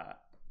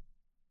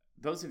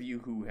those of you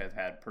who have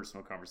had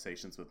personal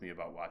conversations with me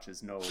about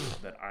watches know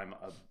that I'm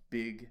a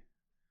big,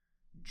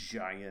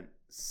 giant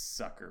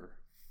sucker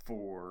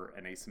for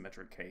an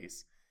asymmetric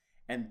case.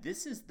 And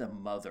this is the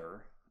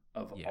mother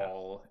of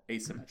all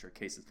asymmetric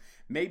cases.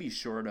 Maybe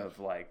short of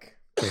like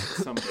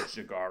some of the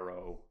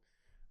Giugiaro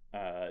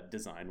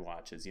design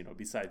watches, you know,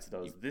 besides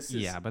those. This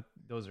is but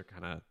those are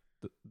kind of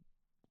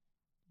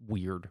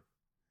weird.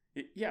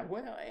 Yeah,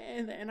 well,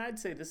 and I'd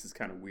say this is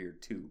kind of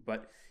weird too.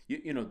 But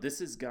you know, this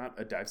has got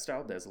a dive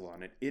style bezel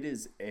on it. It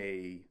is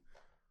a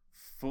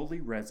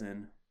fully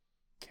resin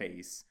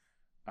case.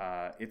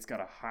 It's got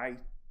a high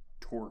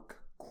torque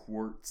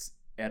quartz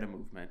ETA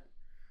movement.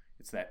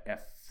 It's that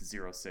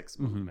F06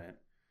 movement,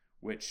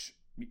 which,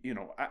 you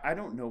know, I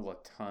don't know a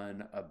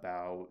ton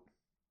about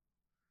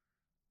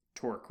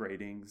torque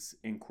ratings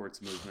in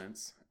quartz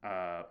movements.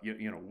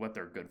 You know what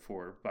they're good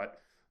for,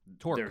 but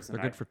Torque. They're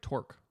good for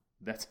torque.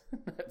 That's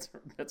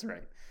that's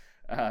right.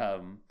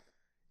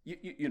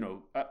 You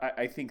know,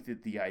 I think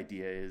that the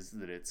idea is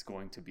that it's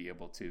going to be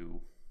able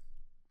to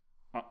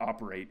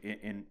operate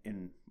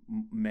in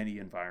many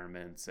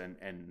environments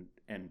and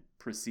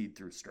proceed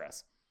through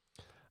stress.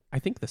 I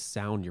think the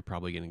sound you're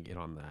probably going to get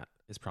on that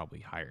is probably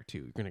higher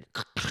too. You're going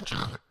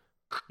to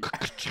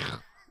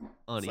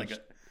on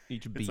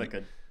each beat. It's like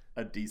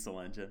a diesel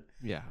engine.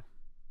 Yeah.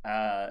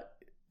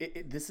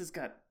 This has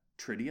got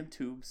tritium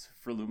tubes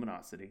for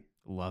luminosity.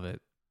 Love it.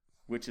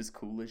 Which is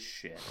cool as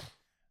shit.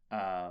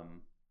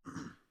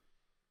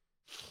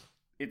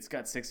 It's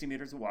got 60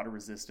 meters of water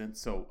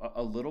resistance, so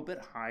a little bit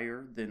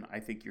higher than I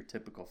think your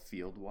typical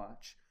field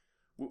watch,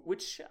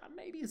 which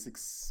maybe is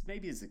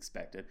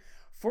expected.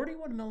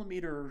 41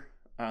 millimeter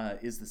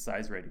is the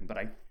size rating, but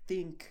I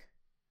think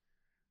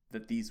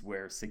that these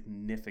wear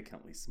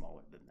significantly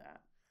smaller than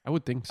that. I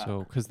would think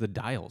so, because the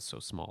dial's so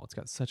small. It's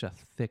got such a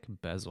thick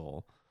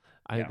bezel.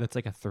 That's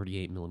like a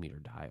 38 millimeter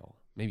dial,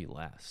 maybe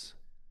less.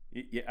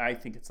 Yeah, I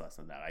think it's less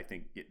than that. I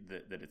think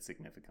that it's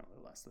significantly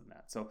less than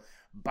that. So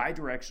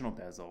bidirectional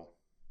bezel,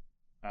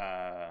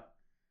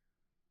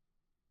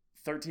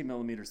 13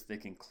 millimeters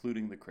thick,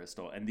 including the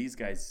crystal. And these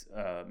guys,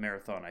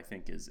 Marathon, I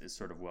think, is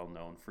sort of well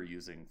known for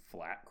using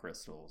flat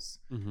crystals.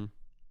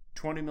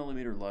 20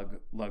 millimeter lug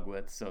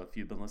width. So if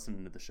you've been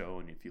listening to the show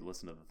and if you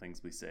listen to the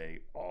things we say,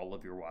 all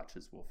of your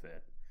watches will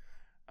fit,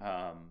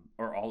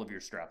 or all of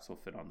your straps will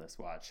fit on this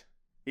watch.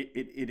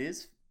 It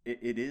is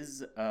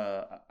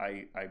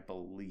I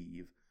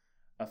believe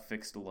a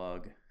fixed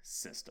lug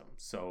system,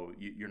 so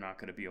you're not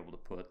going to be able to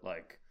put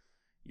like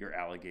your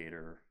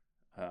alligator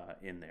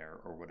in there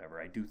or whatever.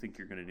 I do think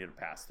you're going to need a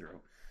pass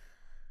through.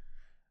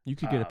 You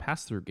could get a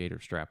pass through gator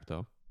strap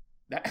though.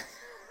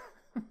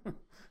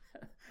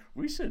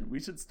 We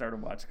should start a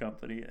watch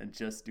company and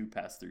just do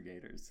pass through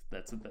gators.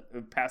 That's a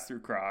pass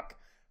through croc,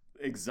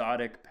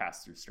 exotic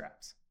pass through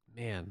straps.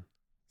 Man.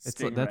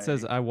 That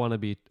says I want to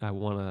be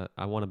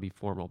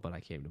formal, but I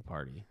came to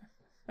party.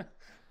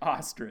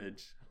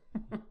 Ostrich,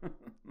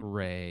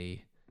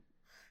 Ray,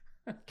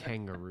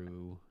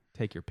 kangaroo,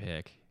 take your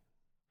pick.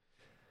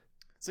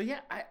 So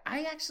yeah,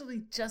 I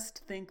actually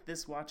just think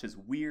this watch is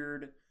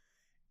weird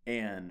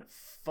and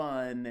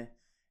fun,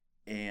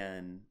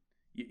 and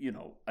you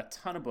know, a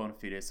ton of bona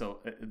fides. So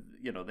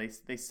you know, they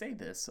say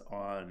this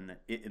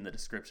in the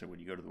description when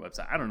you go to the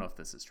website. I don't know if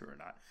this is true or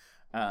not.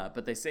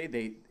 But they say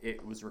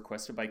it was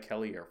requested by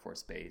Kelly Air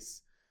Force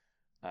Base,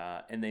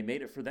 and they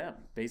made it for them.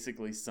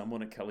 Basically,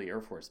 someone at Kelly Air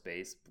Force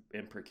Base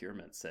in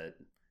procurement said,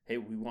 hey,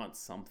 we want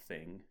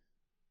something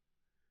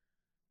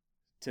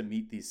to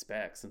meet these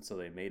specs, and so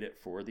they made it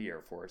for the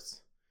Air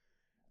Force.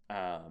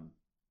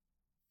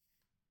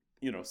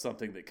 You know,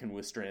 something that can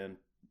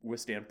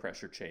withstand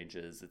pressure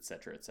changes, et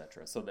cetera, et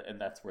cetera. So, and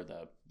that's where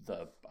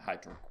the high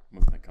torque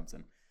movement comes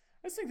in.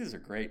 I just think these are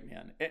great,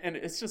 man. And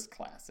it's just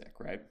classic,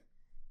 right?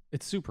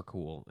 It's super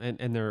cool,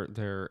 and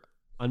they're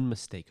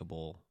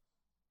unmistakable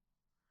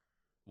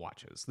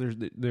watches.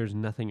 There's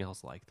nothing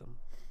else like them.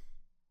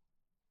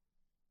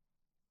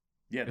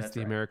 Yeah, it's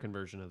the American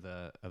version of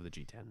the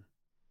G10.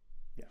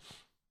 Yeah,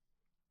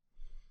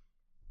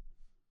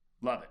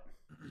 love it.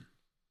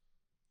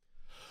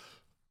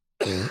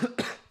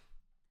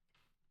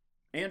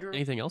 Andrew,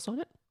 anything else on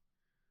it?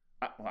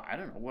 Well, I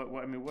don't know.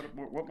 What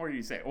more do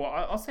you say? Well,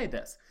 I'll say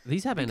this.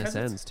 These have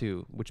NSNs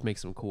too, which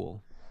makes them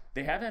cool.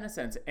 They have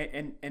NSNs,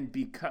 and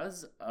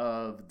because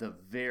of the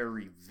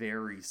very,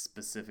 very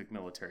specific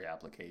military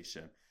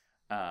application,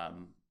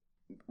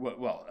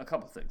 well, a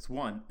couple things.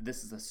 One,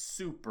 this is a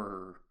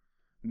super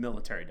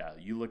military dial.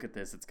 You look at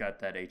this, it's got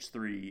that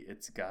H3,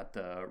 it's got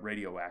the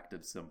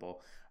radioactive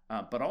symbol,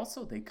 but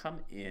also they come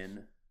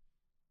in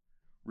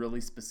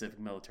really specific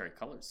military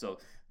colors. So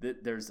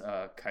there's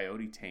a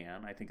coyote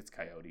tan. I think it's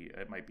coyote.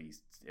 It might be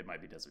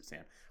desert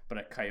sand, but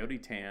a coyote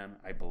tan,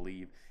 I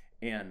believe.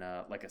 And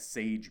like a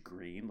sage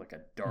green, like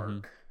a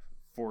dark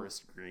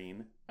forest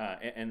green,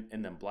 and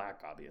then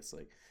black,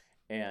 obviously,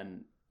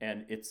 and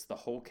it's the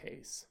whole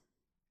case.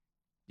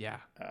 Yeah.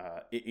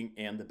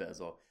 And the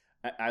bezel.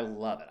 I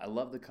love it. I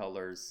love the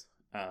colors.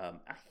 I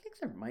think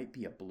there might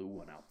be a blue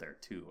one out there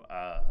too.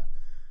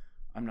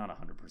 I'm not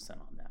 100%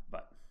 on that,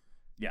 but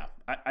yeah,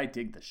 I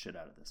dig the shit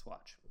out of this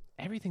watch.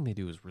 Everything they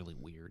do is really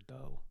weird,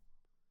 though.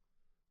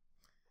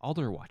 All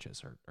their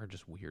watches are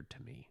just weird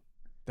to me.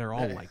 They're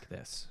all like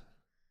this.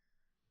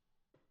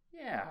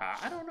 Yeah,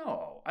 I don't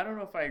know. I don't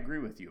know if I agree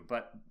with you,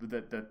 but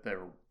that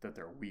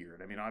they're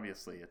weird. I mean,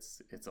 obviously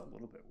it's a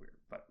little bit weird,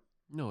 but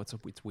no, it's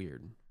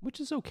weird, which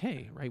is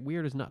okay, right?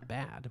 Weird is not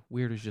bad.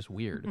 Weird is just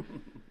weird.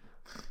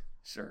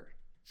 Sure.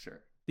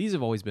 These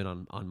have always been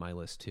on my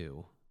list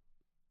too.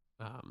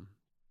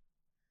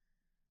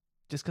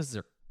 Just because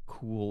they're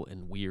cool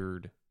and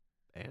weird.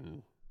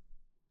 and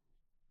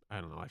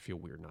I don't know. I feel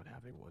weird not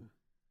having one.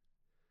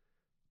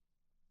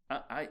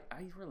 I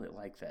really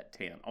like that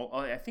tan. Oh,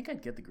 I think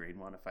I'd get the green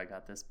one if I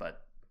got this,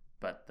 but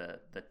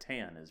the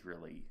tan is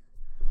really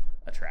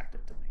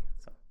attractive to me.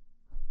 So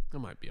That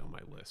might be on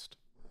my list.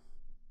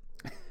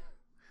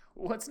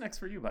 what's next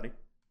for you, buddy?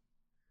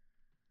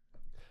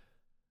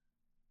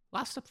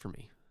 Last up for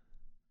me,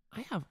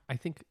 I have, I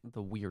think,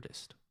 the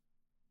weirdest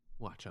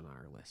watch on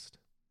our list.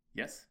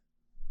 Yes,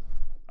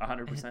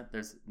 100%.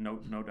 There's no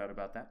doubt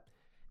about that.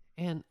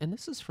 And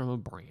this is from a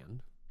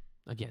brand,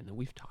 again, that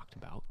we've talked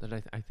about, that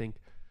I think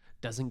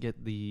doesn't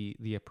get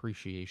the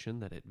appreciation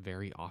that it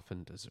very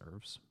often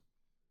deserves,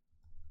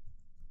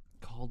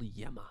 called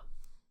Yema.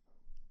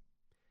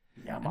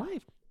 Yama.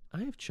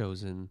 And I have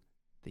chosen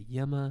the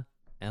Yema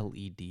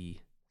LED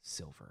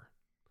Silver,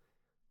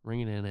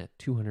 ringing in at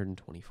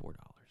 $224.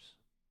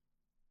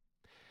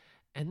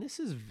 And this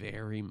is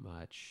very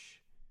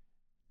much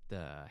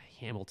the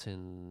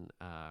Hamilton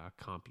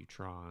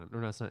Computron,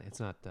 or no, it's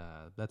not.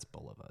 That's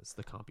Boliva's,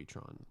 the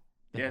Computron.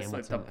 Yeah, it's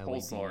like the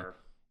Hamilton Pulsar.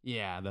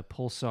 Yeah, the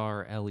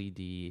Pulsar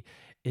LED.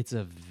 It's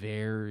a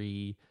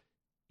very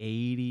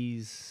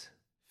 80s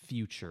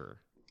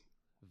future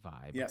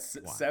vibe. Yes,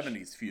 watch.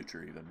 70s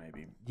future even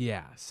maybe.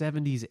 Yeah,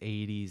 70s,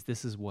 80s.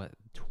 This is what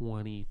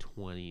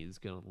 2020 is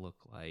going to look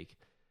like.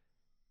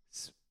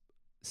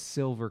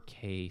 Silver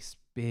case,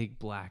 big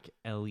black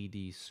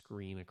LED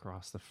screen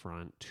across the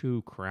front,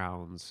 2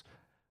 crowns,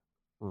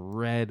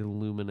 red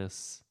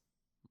luminous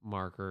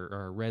marker,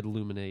 or red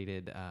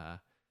illuminated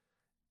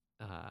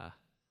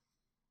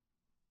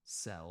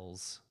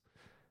cells.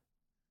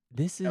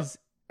 This is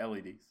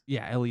LEDs.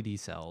 Yeah, LED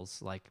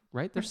cells. Like,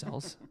 right? They're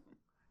cells.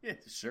 Yeah,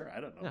 sure.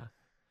 I don't know. Yeah.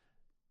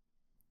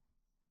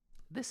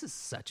 This is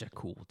such a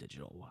cool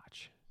digital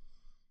watch.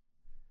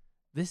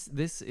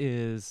 This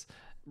is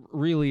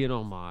really an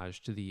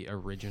homage to the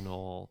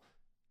original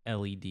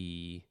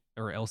LED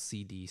or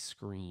LCD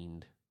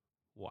screened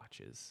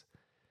watches.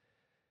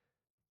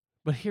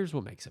 But here's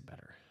what makes it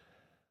better.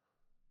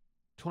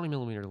 20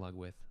 millimeter lug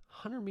width,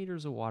 100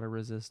 meters of water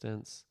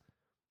resistance.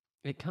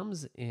 It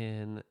comes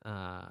in,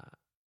 I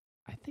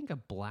think, a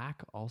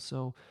black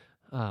also.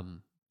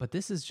 But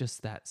this is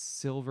just that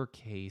silver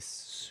case,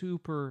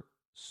 super,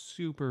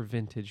 super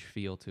vintage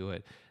feel to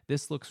it.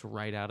 This looks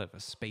right out of a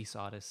Space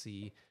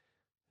Odyssey.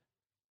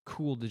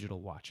 Cool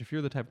digital watch. If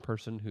you're the type of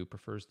person who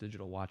prefers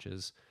digital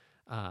watches,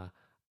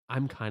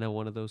 I'm kind of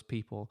one of those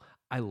people.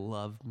 I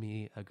love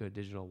me a good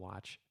digital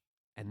watch,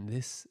 and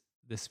this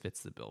fits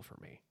the bill for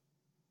me.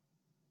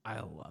 I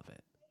love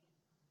it.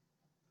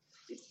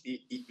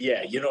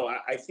 Yeah,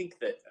 I think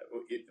that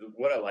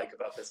what I like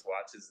about this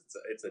watch is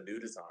it's a new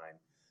design.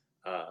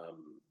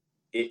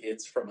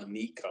 It's from a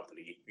neat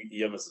company.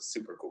 Yema's a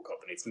super cool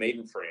company. It's made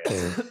in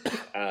France.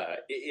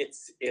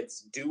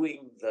 It's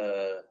doing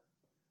the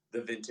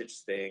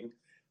vintage thing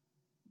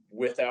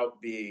without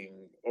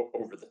being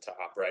over the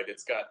top, right?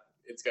 It's got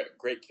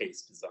great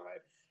case design.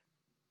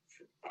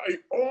 I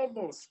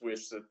almost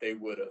wish that they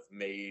would have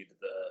made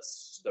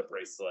the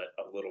bracelet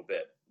a little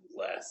bit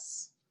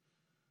less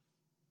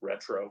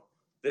retro.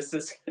 This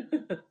is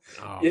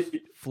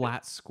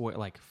flat square,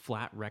 like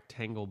flat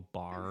rectangle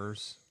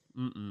bars.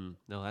 No,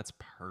 that's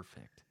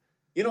perfect.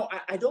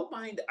 I don't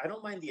mind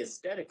the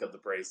aesthetic of the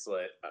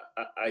bracelet.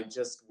 I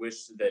just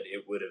wish that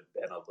it would have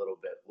been a little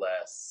bit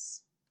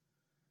less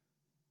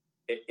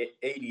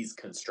 80s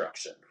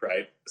construction,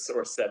 right?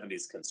 Or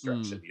 70s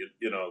construction.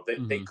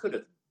 They could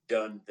have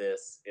done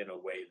this in a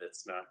way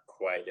that's not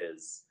quite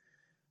as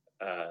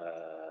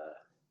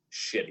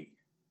shitty.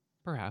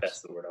 Perhaps that's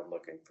the word I'm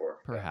looking for.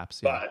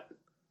 Perhaps, yeah.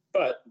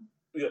 But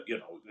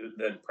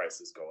then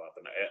prices go up,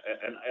 and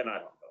I don't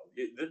know.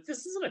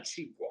 This isn't a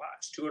cheap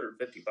watch.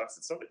 $250.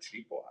 It's not a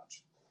cheap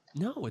watch.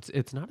 No,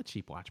 it's not a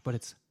cheap watch, but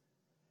it's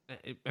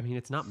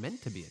not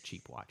meant to be a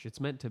cheap watch.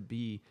 It's meant to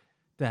be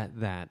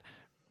that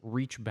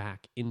reach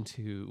back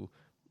into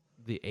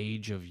the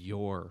age of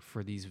yore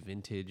for these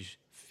vintage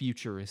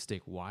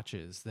futuristic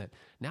watches that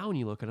now when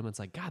you look at them, it's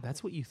like, God,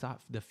 that's what you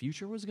thought the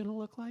future was going to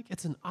look like?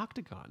 It's an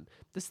octagon.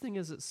 This thing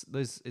is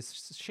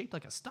shaped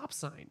like a stop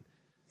sign.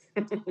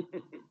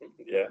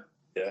 Yeah.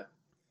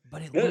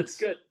 But it looks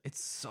good.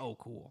 It's so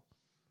cool.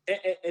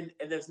 And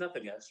there's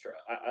nothing extra.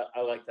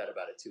 I like that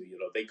about it too.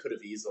 They could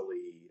have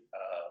easily,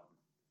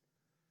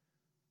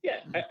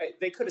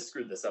 they could have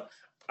screwed this up.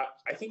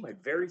 I think my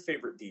very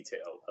favorite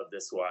detail of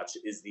this watch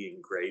is the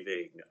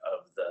engraving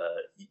of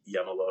the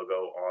Yema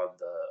logo on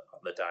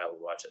the dial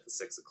watch at the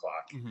 6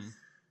 o'clock. Mm-hmm.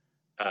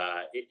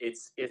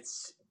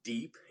 It's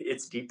deep.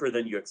 It's deeper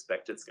than you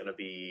expect it's going to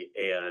be,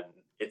 and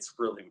it's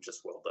really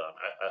just well done.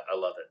 I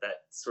love it.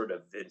 That sort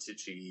of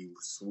vintagey,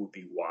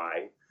 swoopy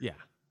Y. Yeah.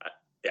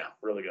 Yeah,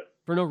 really good.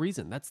 For no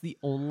reason. That's the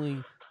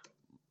only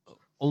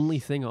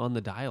thing on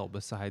the dial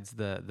besides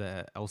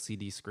the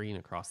LCD screen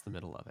across the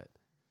middle of it.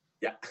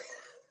 Yeah.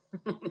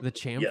 The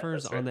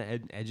chamfers right. on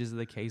the edges of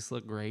the case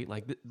look great.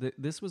 Like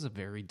this was a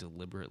very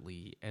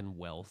deliberately and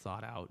well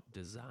thought out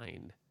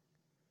designed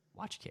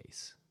watch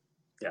case.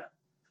 Yeah.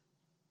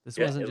 This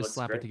wasn't just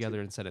slap it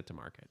together and set it to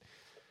market.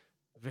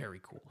 Very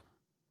cool.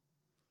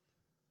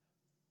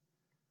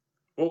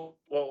 Well,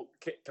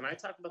 can I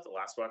talk about the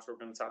last watch we're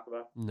going to talk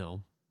about,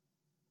 No.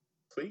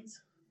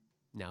 please?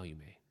 Now you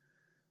may.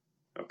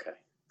 Okay.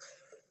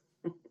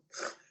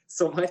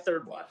 So my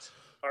third watch,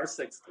 our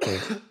sixth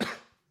watch.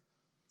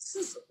 This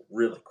is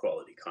really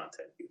quality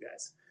content, you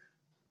guys.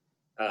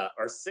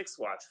 Our sixth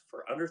watch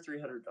for under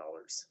 $300.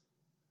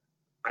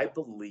 I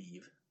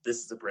believe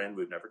this is a brand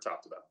we've never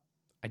talked about.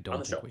 I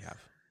don't think we have.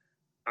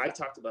 I've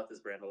talked about this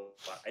brand a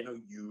lot. I know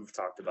you've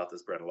talked about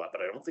this brand a lot,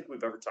 but I don't think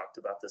we've ever talked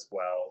about this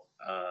while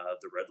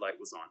the red light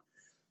was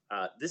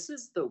on. This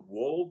is the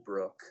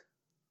Woolbrook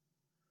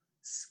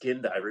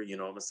Skin Diver. You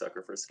know I'm a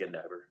sucker for a Skin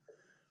Diver.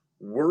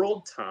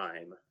 World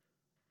Time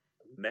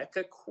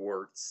Mecha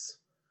Quartz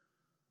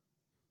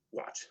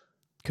watch.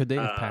 Could they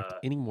have packed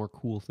any more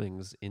cool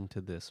things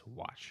into this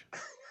watch?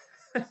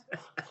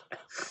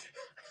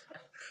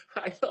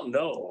 I don't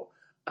know.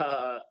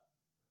 I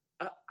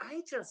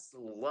just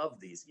love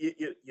these.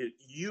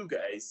 You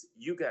guys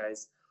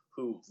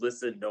who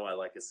listen know I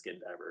like a Skin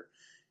Diver.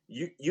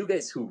 You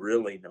guys who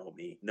really know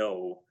me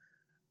know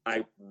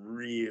I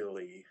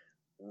really,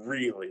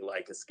 really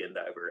like a Skin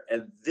Diver.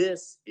 And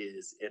this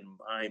is, in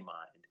my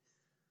mind,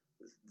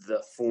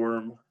 the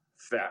form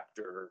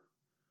factor,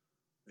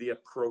 the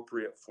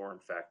appropriate form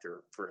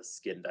factor for a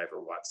Skin Diver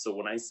watch. So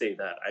when I say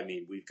that, I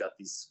mean we've got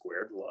these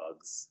squared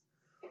lugs,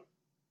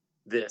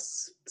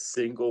 this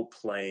single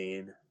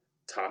plane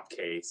top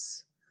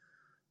case,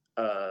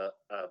 a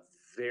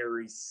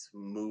very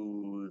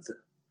smooth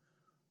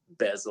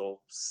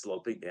bezel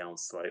sloping down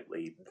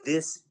slightly.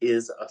 This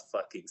is a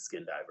fucking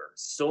Skin Diver.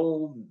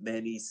 So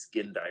many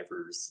Skin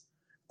Divers,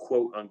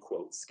 quote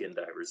unquote Skin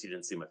Divers, you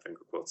didn't see my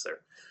finger quotes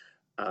there,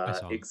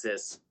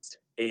 exist,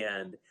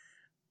 and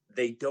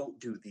they don't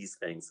do these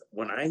things.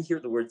 When I hear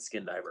the word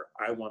Skin Diver,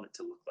 I want it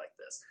to look like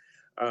this.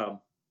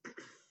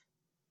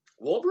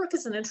 Woolbrook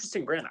is an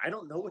interesting brand. I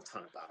don't know a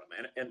ton about them,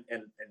 and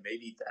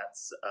maybe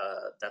that's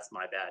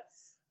my bad.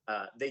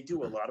 They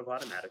do a lot of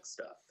automatic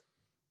stuff.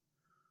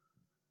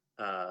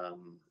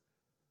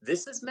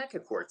 This is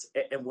Mecha Quartz,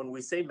 and when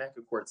we say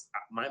Mecha Quartz,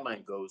 my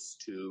mind goes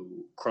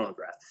to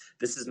chronograph.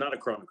 This is not a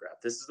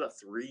chronograph. This is a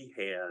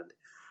 3-hand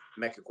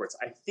Mecha Quartz.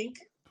 I think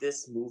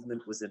this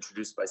movement was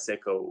introduced by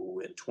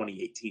Seiko in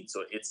 2018,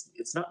 so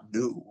it's not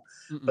new.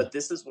 But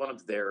this is one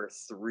of their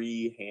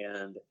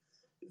 3-hand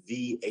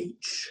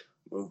VH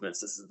movements.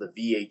 This is the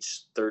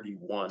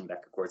VH31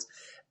 Mecha Quartz.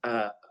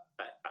 I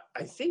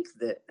think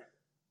that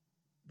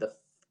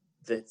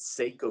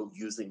Seiko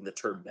using the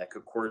term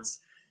Mecha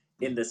Quartz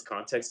in this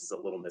context is a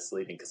little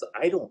misleading, because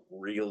I don't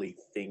really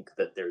think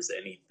that there's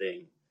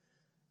anything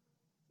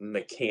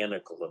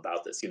mechanical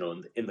about this. You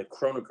know, in the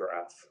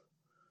chronograph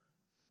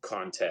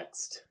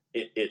context,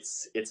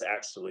 it's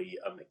actually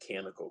a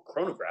mechanical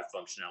chronograph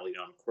functionality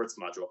on a quartz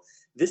module.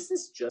 This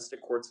is just a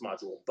quartz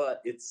module,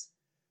 but it's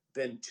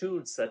been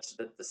tuned such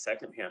that the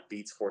second hand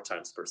beats 4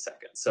 times per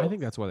second. So I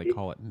think that's why they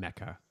call it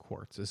Mecha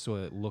Quartz, is so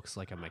it looks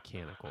like a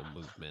mechanical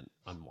movement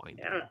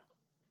unwinding.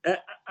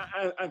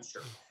 I'm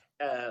sure.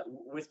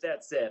 With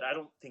that said, I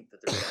don't think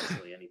that there's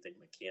actually anything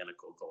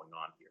mechanical going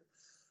on here.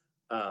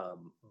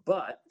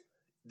 But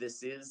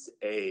this is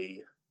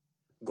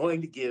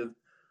going to give,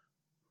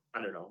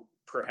 I don't know,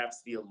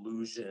 perhaps the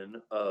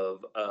illusion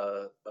of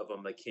a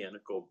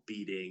mechanical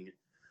beating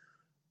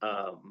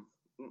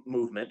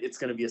movement. It's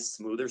going to be a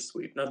smoother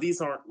sweep. Now,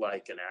 these aren't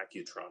like an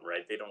Accutron,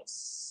 right? They don't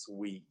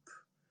sweep.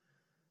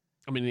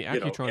 I mean, the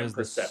Accutron is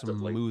the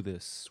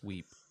smoothest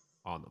sweep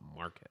on the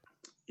market.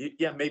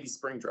 Yeah, maybe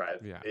Spring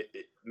Drive. Yeah.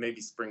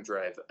 Maybe Spring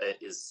Drive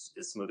is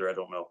smoother. I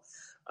don't know.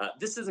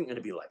 This isn't going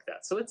to be like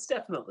that. So it's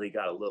definitely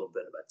got a little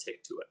bit of a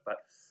tick to it,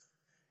 but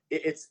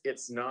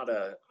it's not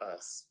a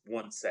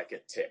 1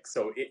 second tick.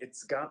 So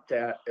it's got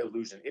that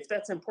illusion. If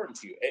that's important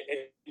to you,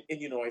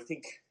 and you know, I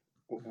think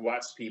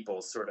watch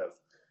people sort of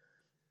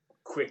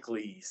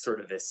quickly sort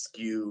of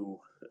eschew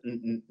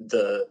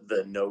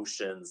the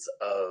notions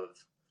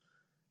of,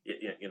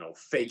 you know,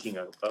 faking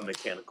a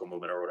mechanical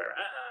movement or whatever.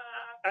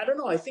 I don't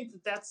know. I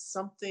think that's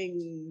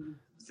something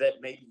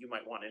that maybe you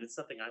might want, and it's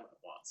something I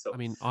might want. So I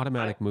mean,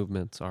 automatic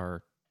movements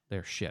are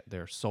their shit.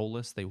 They're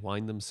soulless. They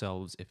wind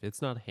themselves. If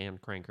it's not a hand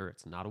cranker,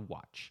 it's not a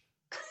watch.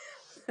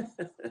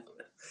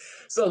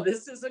 So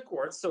this is a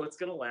quartz, so it's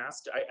going to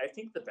last. I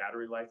think the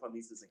battery life on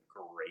these isn't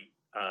great.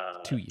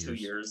 2 years. 2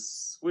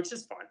 years, which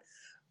is fine.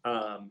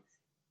 I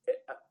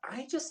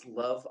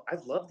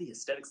love the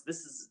aesthetics.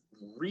 This is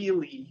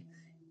really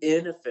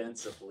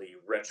inoffensively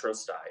retro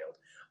styled.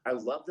 I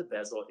love the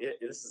bezel.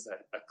 This is a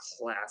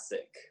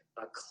classic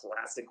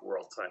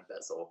World Time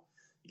bezel.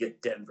 You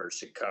get Denver,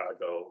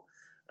 Chicago,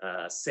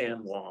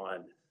 San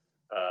Juan,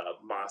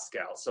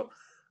 Moscow. So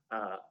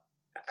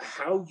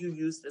how you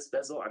use this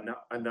bezel,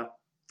 I'm not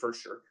for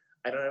sure.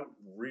 I don't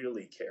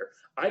really care.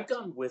 I've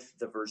gone with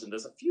the version.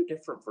 There's a few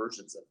different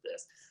versions of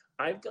this.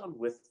 I've gone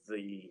with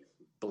the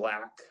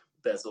black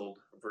bezeled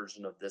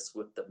version of this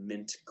with the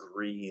minty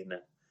green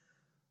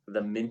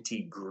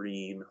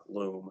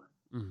loom.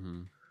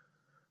 Mm-hmm.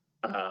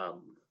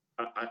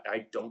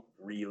 I don't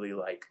really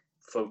like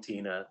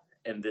Fotina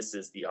and this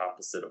is the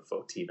opposite of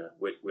Fotina,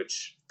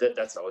 which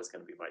that's always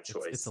going to be my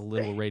choice. It's a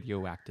little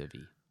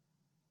radioactive-y.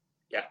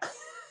 Yeah,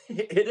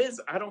 it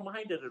is. I don't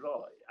mind it at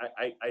all.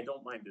 I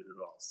don't mind it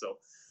at all. So,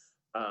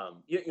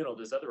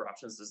 there's other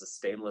options. There's a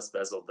stainless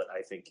bezel that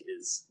I think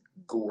is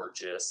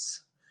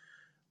gorgeous.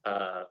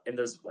 And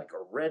there's like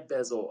a red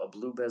bezel, a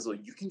blue bezel.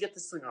 You can get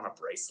this thing on a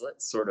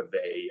bracelet, sort of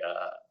a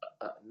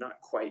not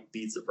quite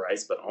beads of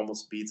rice, but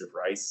almost beads of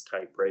rice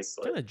type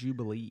bracelet. Kind of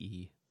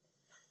Jubilee-y.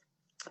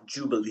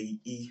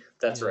 Jubilee-y.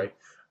 That's right.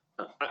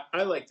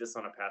 I like this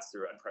on a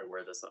pass-through. I'd probably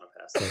wear this on a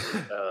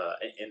pass-through.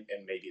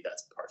 and maybe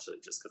that's partially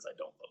just because I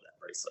don't love that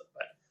bracelet.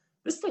 But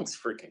this thing's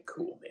freaking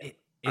cool, man.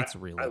 It's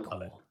really I cool.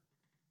 love it.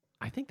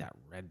 I think that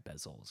red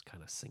bezel is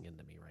kind of singing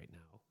to me right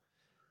now.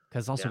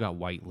 Because it's also got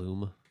white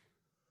loom.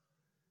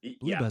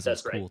 Blue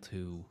bezel's cool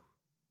too.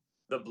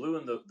 The blue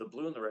and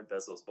the red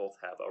bezels both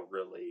have a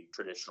really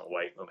traditional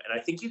white loom, and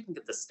I think you can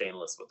get the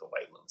stainless with the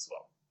white loom as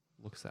well.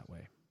 Looks that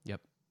way. Yep.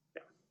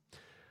 Yeah.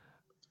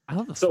 I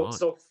love the font.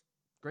 So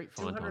great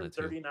font on it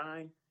too.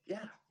 $239.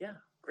 Yeah,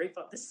 great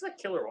font. This is a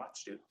killer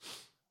watch, dude.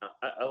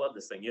 I love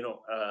this thing.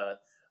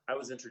 I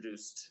was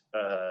introduced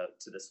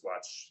to this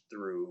watch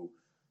through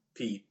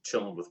Pete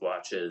chilling with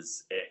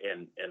watches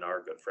and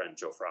our good friend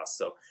Joe Frost.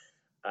 So.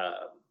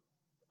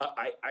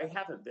 I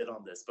haven't bid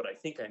on this, but I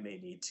think I may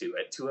need to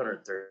at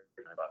 $239.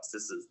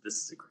 This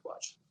is a good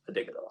watch. I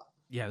dig it a lot.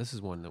 Yeah, this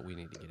is one that we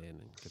need to get in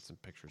and get some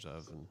pictures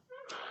of, and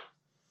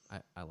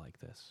I like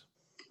this.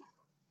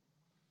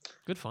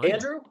 Good find.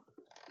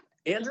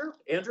 Andrew,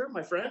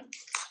 my friend.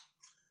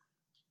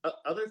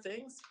 Other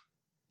things?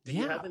 Do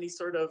you have any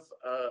sort of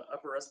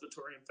upper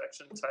respiratory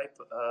infection type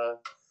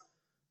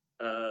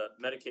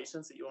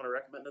medications that you want to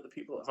recommend to the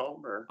people at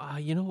home, or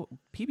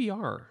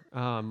PBR.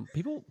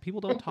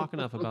 People don't talk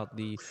enough about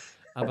the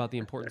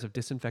importance of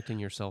disinfecting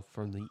yourself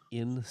from the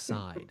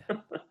inside,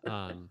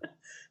 and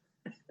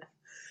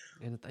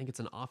I think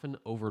it's an often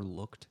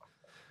overlooked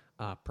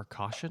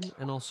precaution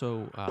and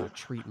also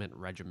treatment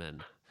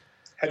regimen.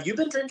 Have you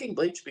been drinking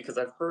bleach? Because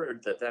I've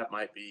heard that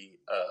might be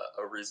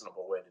a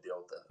reasonable way to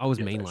deal with it. I was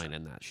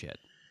mainlining that shit.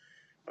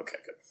 Okay,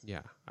 good.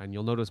 Yeah, and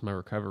you'll notice my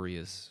recovery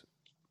is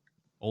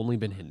only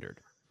been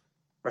hindered.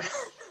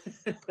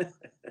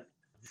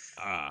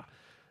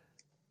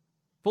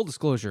 Full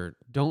disclosure,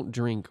 don't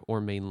drink or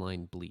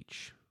mainline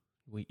bleach.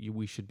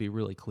 We should be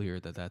really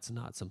clear that that's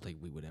not something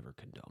we would ever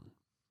condone.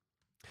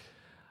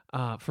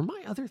 For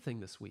my other thing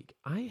this week,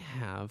 I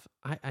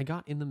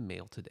got in the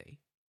mail today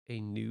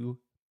a new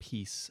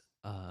piece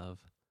of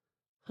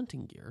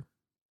hunting gear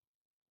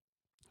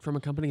from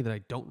a company that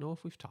I don't know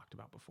if we've talked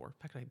about before. In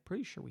fact, I'm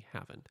pretty sure we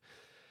haven't.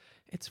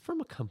 It's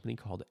from a company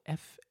called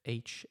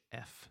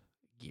FHF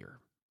Gear,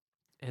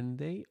 and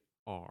they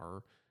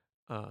are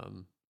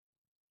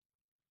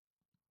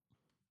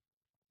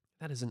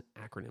that is an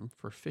acronym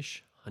for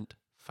Fish Hunt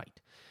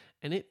Fight,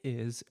 and it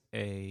is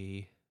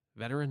a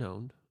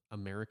veteran-owned,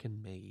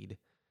 American-made.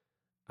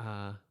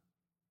 Well,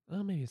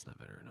 maybe it's not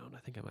veteran-owned. I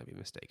think I might be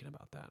mistaken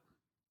about that.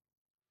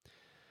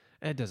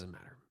 It doesn't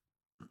matter.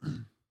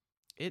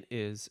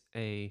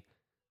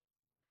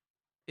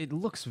 It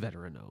looks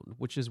veteran-owned,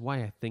 which is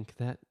why I think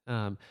that.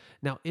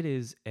 Now, it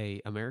is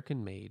a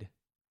American-made,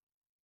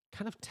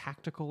 kind of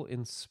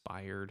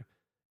tactical-inspired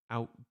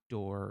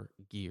outdoor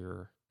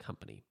gear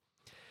company.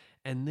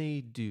 And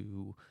they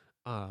do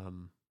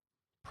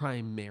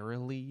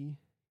primarily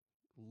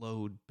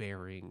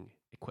load-bearing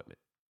equipment,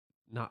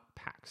 not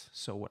packs.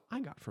 So what I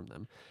got from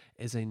them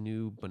is a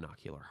new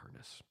binocular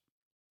harness.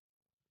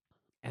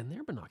 And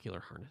their binocular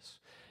harness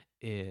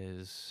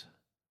is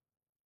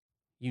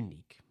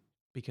unique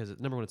because,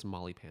 number one, it's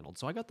MOLLE paneled.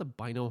 So I got the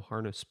Bino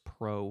Harness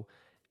Pro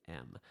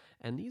M,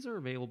 and these are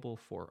available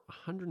for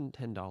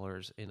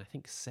 $110 in, I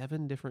think,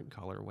 7 different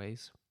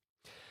colorways.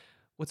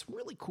 What's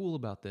really cool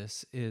about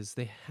this is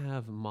they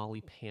have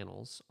MOLLE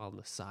panels on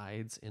the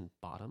sides and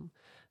bottom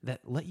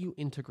that let you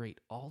integrate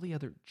all the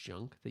other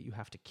junk that you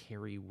have to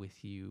carry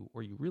with you,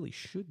 or you really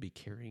should be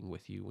carrying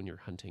with you when you're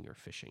hunting or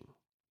fishing.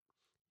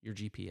 Your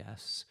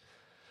GPS,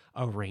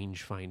 a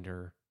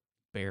rangefinder,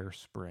 bear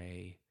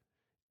spray,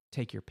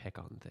 take your pick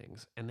on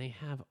things. And they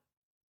have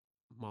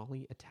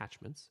MOLLE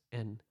attachments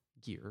and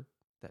gear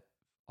that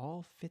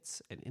all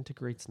fits and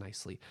integrates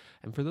nicely.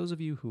 And for those of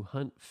you who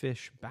hunt,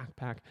 fish,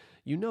 backpack,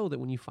 you know that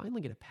when you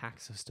finally get a pack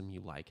system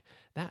you like,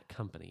 that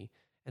company,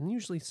 and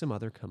usually some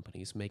other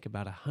companies, make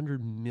about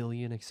 100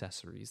 million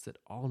accessories that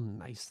all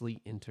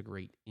nicely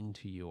integrate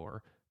into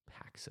your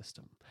pack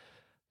system.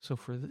 So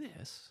for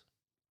this,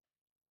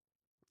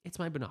 it's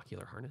my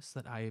binocular harness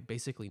that I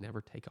basically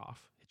never take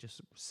off. It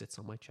just sits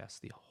on my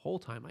chest the whole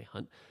time I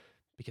hunt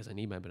because I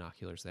need my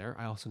binoculars there.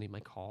 I also need my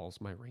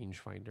calls, my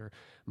rangefinder,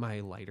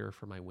 my lighter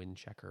for my wind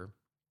checker.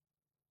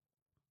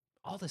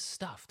 All this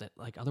stuff that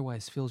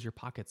otherwise fills your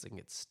pockets and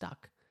gets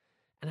stuck.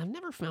 And I've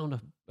never found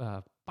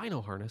a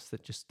bino harness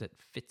that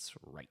fits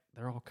right.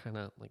 They're all kind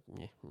of like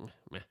meh, meh,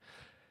 meh.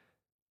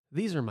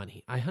 These are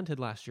money. I hunted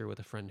last year with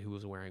a friend who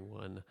was wearing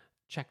one,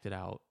 checked it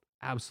out,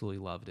 absolutely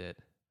loved it.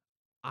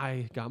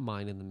 I got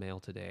mine in the mail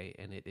today,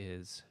 and it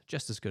is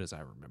just as good as I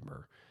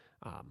remember.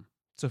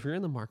 So if you're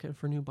in the market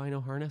for a new bino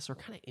harness or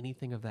kind of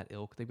anything of that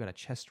ilk, they've got a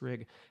chest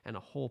rig and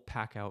a whole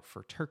pack out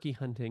for turkey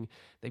hunting.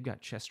 They've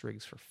got chest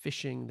rigs for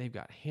fishing. They've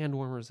got hand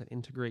warmers that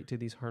integrate to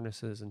these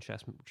harnesses and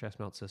chest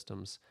mount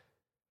systems.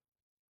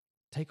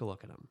 Take a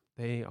look at them.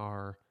 They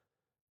are,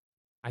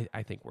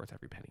 I think, worth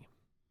every penny.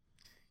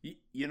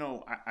 You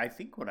know, I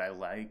think what I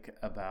like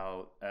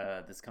about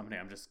this company,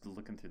 I'm just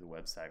looking through the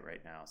website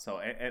right now. So,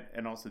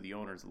 and also the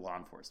owner's a law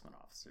enforcement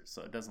officer.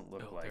 So it doesn't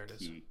look like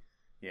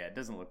it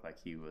doesn't look like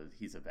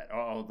he's a vet.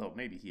 Although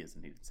maybe he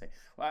isn't even say.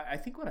 Well, I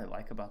think what I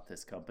like about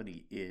this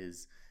company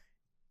is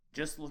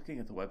just looking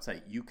at the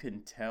website, you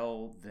can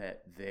tell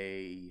that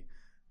they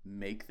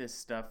make this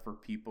stuff for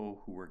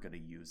people who are going to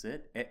use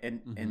it,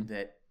 and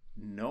that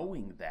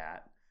knowing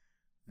that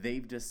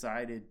they've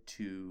decided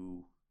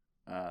to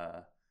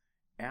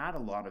add a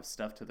lot of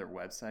stuff to their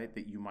website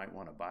that you might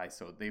want to buy.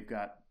 So they've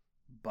got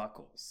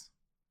buckles.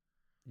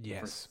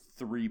 Yes.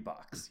 For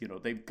 $3. You know,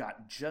 they've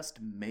got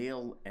just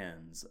male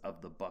ends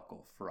of the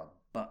buckle for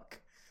 $1.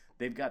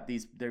 They've got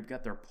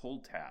their pull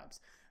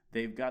tabs.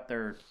 They've got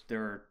their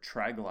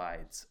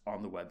triglides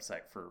on the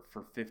website for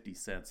 50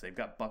 cents. They've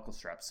got buckle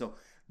straps. So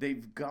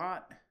they've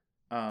got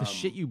the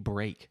shit you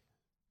break.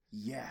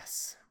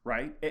 Yes,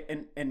 right?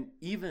 And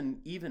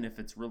even if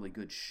it's really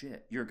good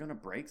shit, you're going to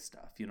break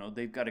stuff. You know,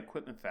 they've got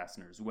equipment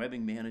fasteners,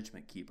 webbing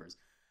management keepers,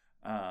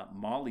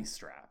 MOLLE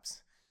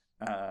straps.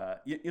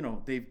 You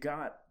know, they've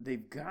got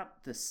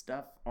the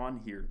stuff on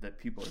here that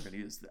people are going to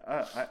use.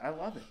 I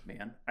love it,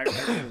 man. I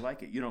really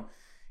like it. You know,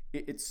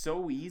 it's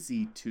so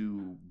easy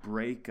to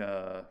break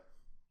a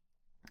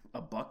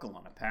buckle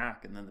on a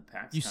pack, and then the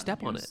pack's you kind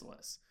step of on it.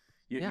 useless.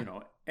 You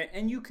know,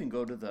 and you can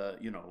go to the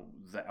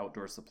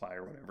outdoor supply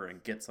or whatever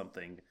and get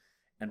something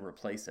and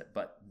replace it.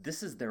 But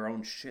this is their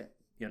own shit.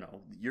 You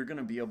know, you're going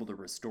to be able to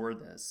restore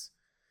this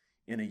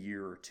in a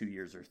year or 2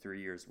 years or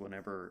 3 years,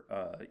 whenever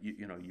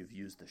you've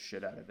used the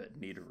shit out of it and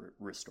need to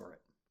restore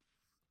it.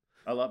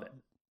 I love it.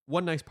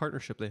 One nice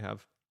partnership they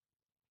have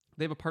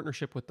a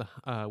partnership with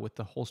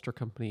the holster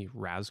company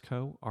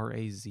Razco,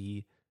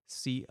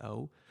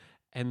 Razco,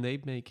 and they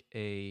make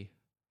a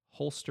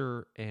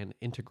holster and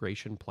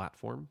integration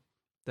platform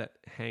that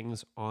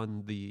hangs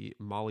on the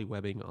MOLLE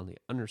webbing on the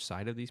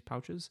underside of these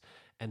pouches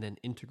and then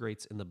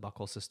integrates in the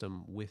buckle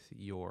system with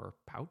your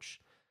pouch,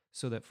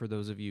 so that for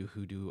those of you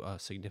who do a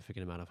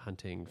significant amount of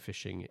hunting,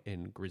 fishing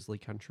in grizzly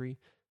country,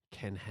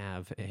 can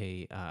have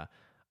a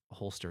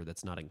holster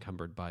that's not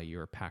encumbered by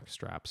your pack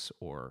straps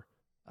or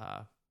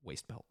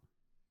waist belt.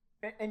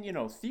 And you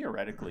know,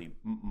 theoretically,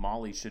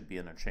 MOLLE should be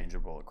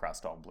interchangeable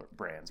across all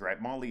brands,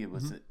 right? MOLLE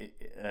was,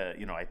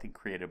 I think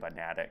created by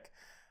Natick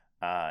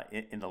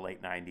in the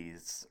late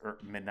 90s or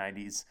mid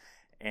 90s.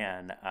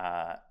 And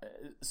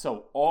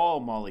so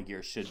all MOLLE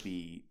gear should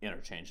be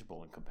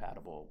interchangeable and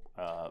compatible.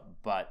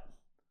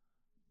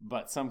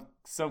 But some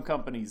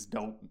companies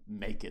don't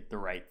make it the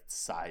right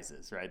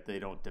sizes, right? They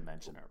don't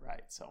dimension it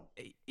right. So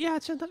yeah,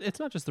 it's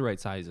not just the right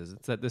sizes.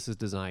 It's that this is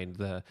designed,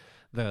 the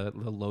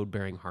load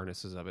bearing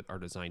harnesses of it are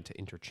designed to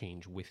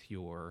interchange with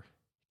your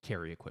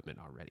carry equipment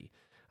already.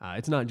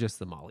 It's not just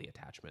the MOLLE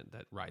attachment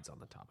that rides on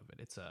the top of it.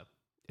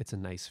 It's a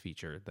nice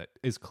feature that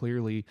is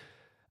clearly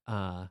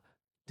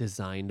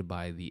designed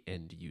by the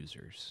end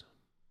users.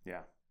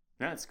 Yeah,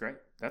 that's great.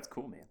 That's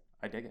cool, man.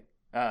 I dig it.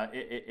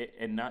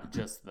 And not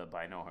just the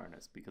bino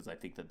harness, because I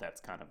think that's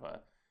kind of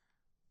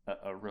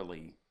a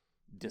really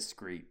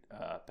discreet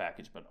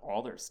package, but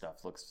all their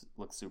stuff looks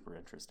super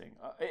interesting.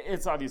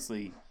 It's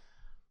obviously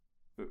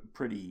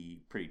pretty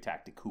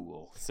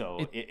tactical.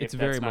 So it's if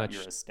very that's not much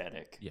your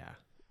aesthetic, yeah,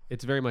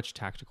 it's very much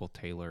tactical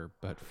tailor,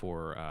 but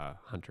for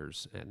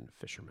hunters and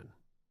fishermen.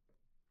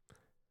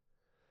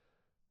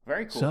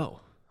 Very cool.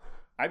 So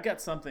I've got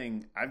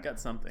something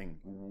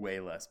way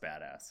less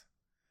badass.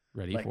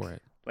 Ready for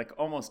it. Like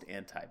almost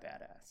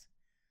anti-badass.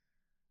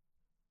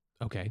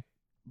 Okay.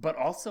 But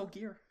also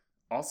gear.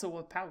 Also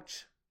a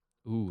pouch.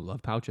 Ooh,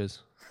 love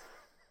pouches.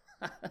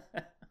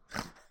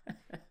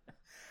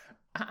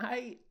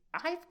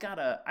 I've got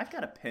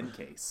a pen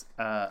case.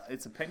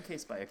 It's a pen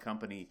case by a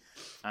company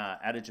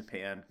out of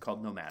Japan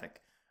called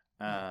Nomadic.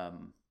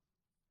 And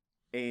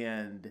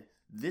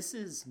this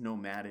is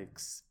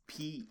Nomadic's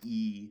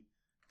PE-07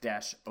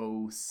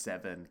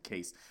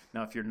 case.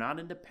 Now, if you're not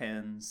into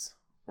pens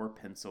or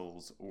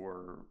pencils,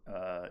 or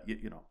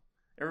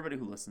everybody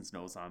who listens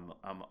knows I'm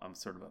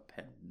sort of a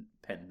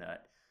pen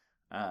nut.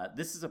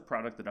 This is a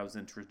product that I was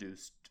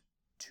introduced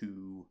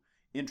to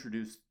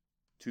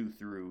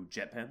through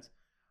JetPens,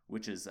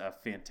 which is a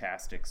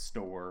fantastic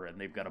store, and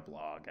they've got a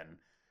blog, and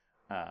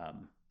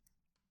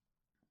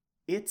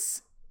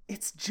it's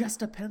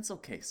just a pencil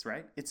case,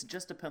 right? It's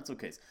just a pencil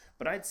case,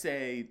 but I'd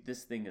say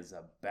this thing is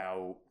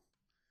about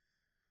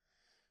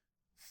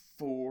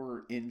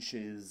 4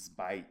 inches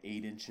by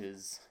 8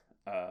 inches,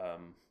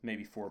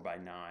 maybe 4 by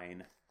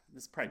 9.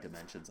 There's probably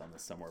dimensions on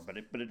this somewhere, but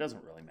it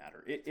doesn't really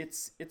matter.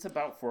 It's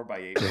about 4 by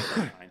 8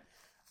 by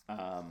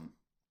 9,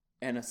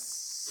 and a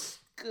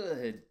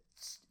good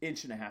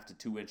 1.5 to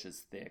 2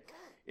 inches thick.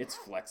 It's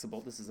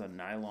flexible. This is a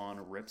nylon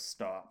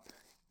ripstop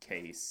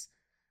case.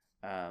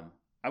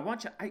 I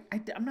want you.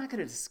 I'm not going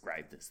to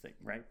describe this thing,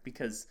 right?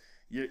 Because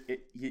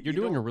you're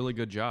doing a really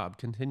good job.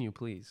 Continue,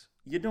 please.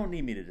 You don't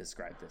need me to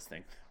describe this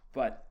thing,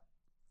 but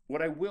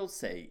what I will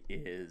say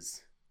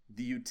is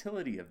the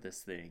utility of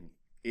this thing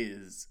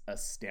is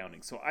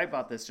astounding. So I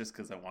bought this just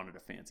because I wanted a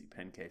fancy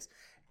pen case,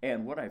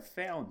 and what I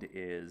found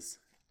is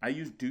I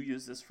do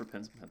use this for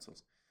pens and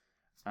pencils,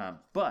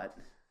 but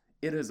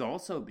it has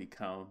also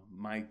become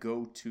my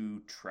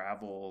go-to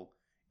travel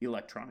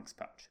electronics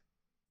pouch.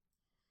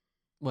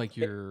 Like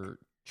your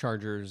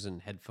chargers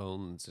and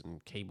headphones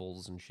and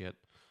cables and shit.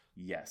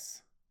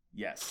 Yes.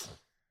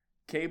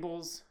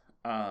 Cables.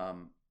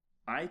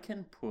 I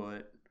can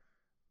put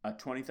a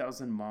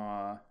 20,000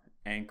 mAh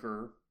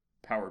Anker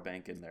power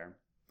bank in there.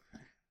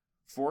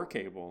 4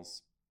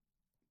 cables.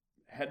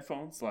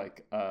 Headphones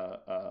like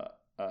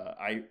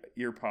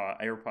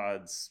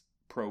AirPods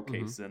Pro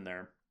case in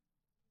there.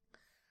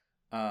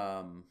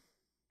 Thumb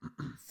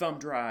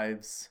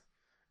drives,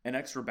 an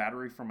extra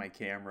battery for my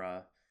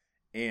camera,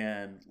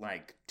 and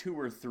like 2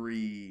 or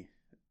 3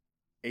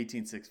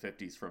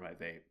 18650s for my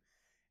vape.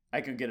 I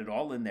can get it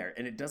all in there,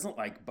 and it doesn't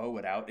like bow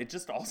it out. It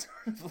just all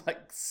sort of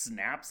like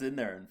snaps in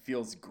there and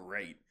feels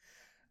great.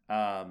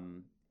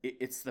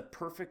 It's the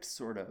perfect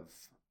sort of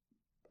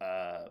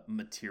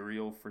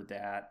material for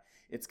that.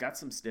 It's got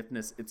some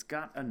stiffness. It's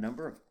got a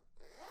number of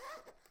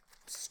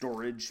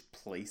storage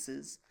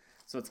places.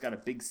 So it's got a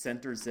big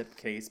center zip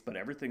case, but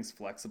everything's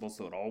flexible,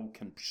 so it all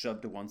can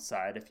shove to one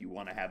side if you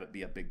want to have it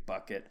be a big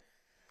bucket.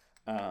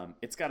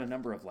 It's got a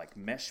number of like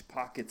mesh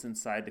pockets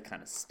inside to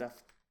kind of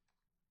stuff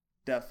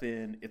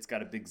in. It's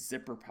got a big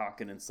zipper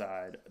pocket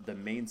inside, the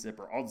main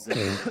zipper, all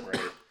zippers are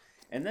great.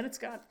 And then it's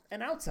got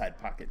an outside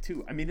pocket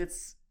too. I mean,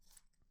 it's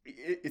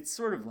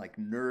sort of like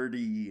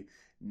nerdy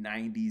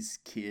 90s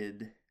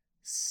kid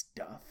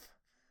stuff.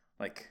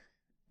 Like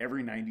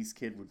every 90s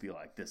kid would be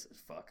like, this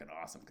is fucking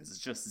awesome, because it's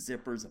just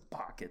zippers and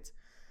pockets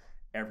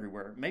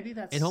everywhere. Maybe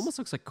that's... It almost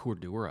looks like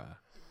Cordura.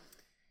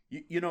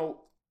 You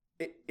know,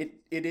 it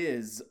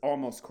is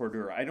almost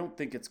Cordura. I don't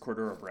think it's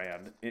Cordura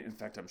brand. In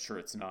fact, I'm sure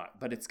it's not.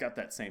 But it's got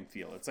that same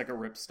feel. It's like a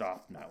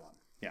ripstop nylon.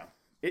 Yeah.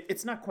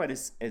 It's not quite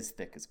as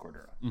thick as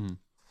Cordura. Mm-hmm.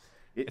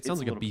 It sounds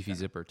like a beefy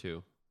zipper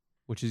too,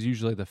 which is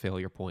usually the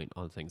failure point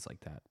on things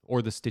like that.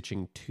 Or the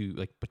stitching to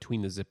like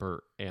between the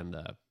zipper and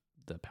the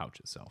pouch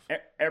itself.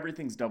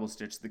 Everything's double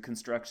stitched. The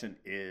construction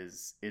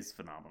is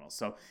phenomenal.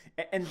 So,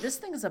 and this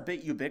thing is a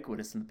bit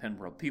ubiquitous in the pen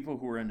world. People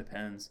who are into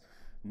pens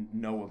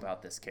know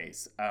about this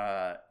case.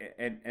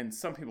 And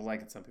some people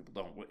like it, some people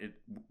don't.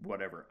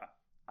 Whatever.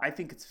 I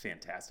think it's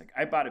fantastic.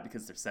 I bought it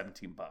because they're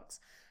 $17.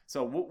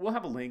 So we'll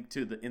have a link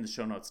in the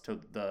show notes to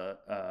the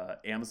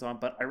Amazon.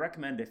 But I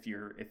recommend if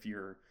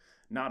you're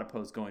not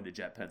opposed going to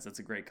JetPens, it's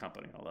a great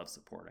company. I love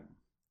supporting.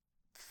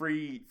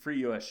 Free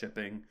U.S.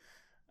 shipping.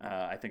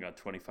 I think on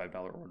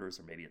 $25 orders,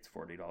 or maybe it's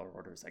 $40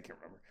 orders. I can't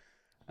remember.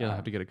 Yeah, I'll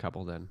have to get a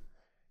couple then.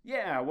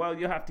 Yeah, well,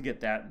 you'll have to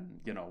get that,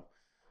 and,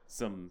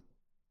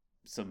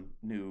 some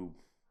new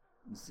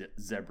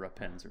zebra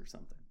pens or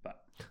something.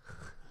 But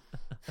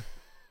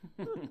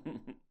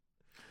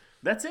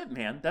that's it,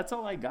 man. That's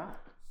all I got.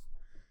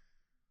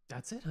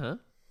 That's it, huh?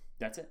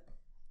 That's it.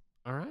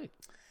 All right.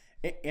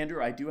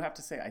 Andrew, I do have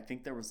to say, I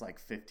think there was like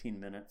 15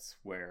 minutes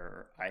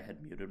where I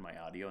had muted my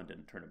audio and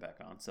didn't turn it back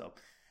on. So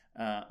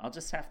I'll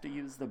just have to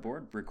use the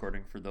board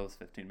recording for those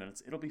 15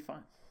 minutes. It'll be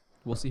fine.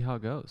 We'll see how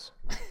it goes.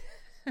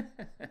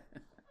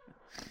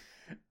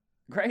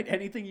 Great.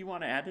 Anything you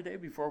want to add today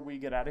before we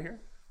get out of here?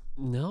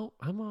 No,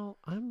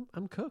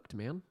 I'm cooked,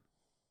 man.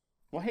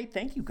 Well, hey,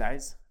 thank you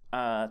guys.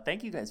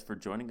 Thank you guys for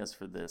joining us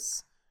for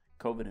this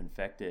COVID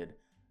infected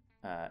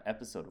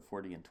episode of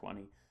 40 and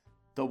 20,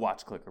 the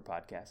Watch Clicker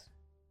podcast.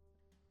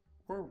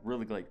 We're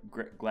really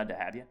glad to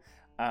have you.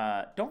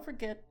 Don't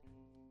forget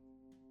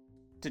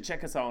to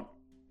check us out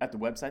at the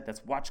website. That's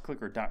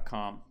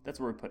watchclicker.com. That's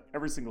where we put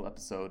every single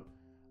episode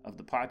of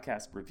the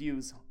podcast,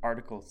 reviews,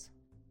 articles,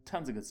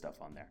 tons of good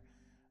stuff on there.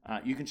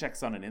 You can check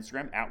us out on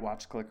Instagram at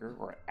watchclicker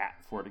or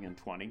at 40 and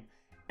 20.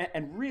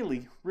 And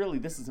really, really,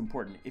 this is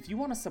important. If you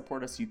want to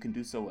support us, you can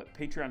do so at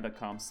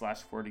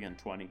patreon.com/40 and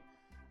 20.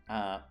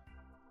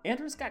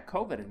 Andrew's got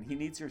COVID and he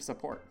needs your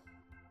support.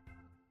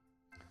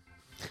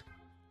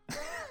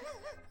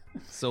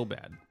 So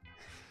bad.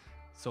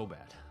 So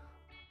bad.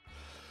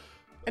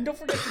 And don't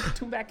forget to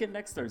tune back in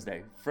next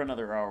Thursday for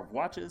another hour of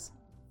watches,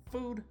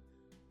 food,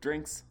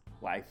 drinks,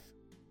 life,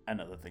 and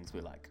other things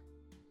we like.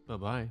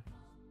 Bye-bye.